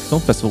Asian Pacific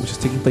Film Festival, which is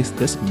taking place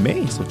this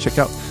May. So check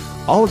out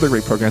all of their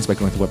great programs by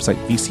going to the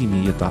website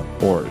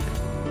vcmedia.org.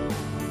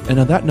 And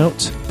on that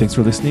note, thanks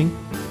for listening.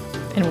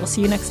 And we'll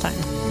see you next time.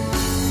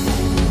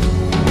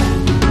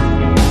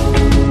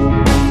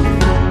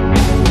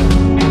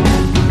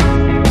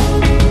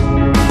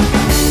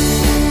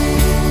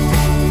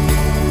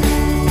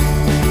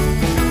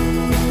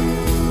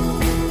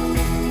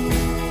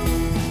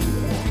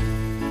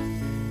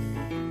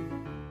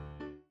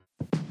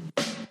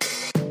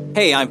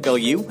 Hey, I'm Phil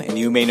Yu, and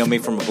you may know me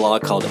from a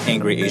blog called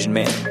Angry Asian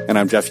Man. And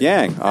I'm Jeff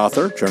Yang,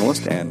 author,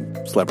 journalist, and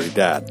celebrity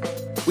dad.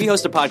 We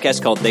host a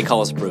podcast called They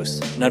Call Us Bruce,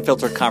 an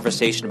unfiltered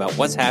conversation about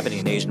what's happening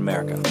in Asian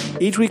America.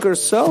 Each week or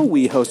so,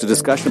 we host a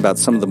discussion about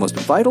some of the most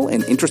vital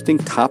and interesting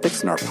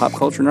topics in our pop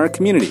culture and our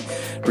community,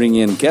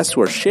 bringing in guests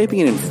who are shaping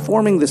and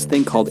informing this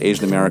thing called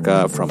Asian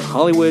America from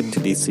Hollywood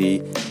to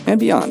D.C. and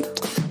beyond.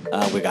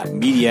 We got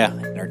media,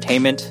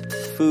 entertainment,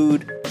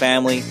 food,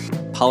 family,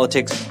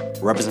 politics,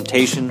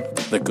 representation.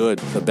 The good,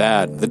 the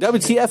bad, the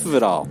WTF of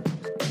it all.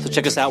 So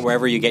check us out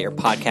wherever you get your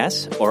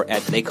podcasts or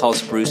at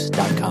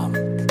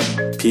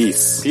theycallsbruce.com.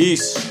 Peace.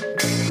 Peace.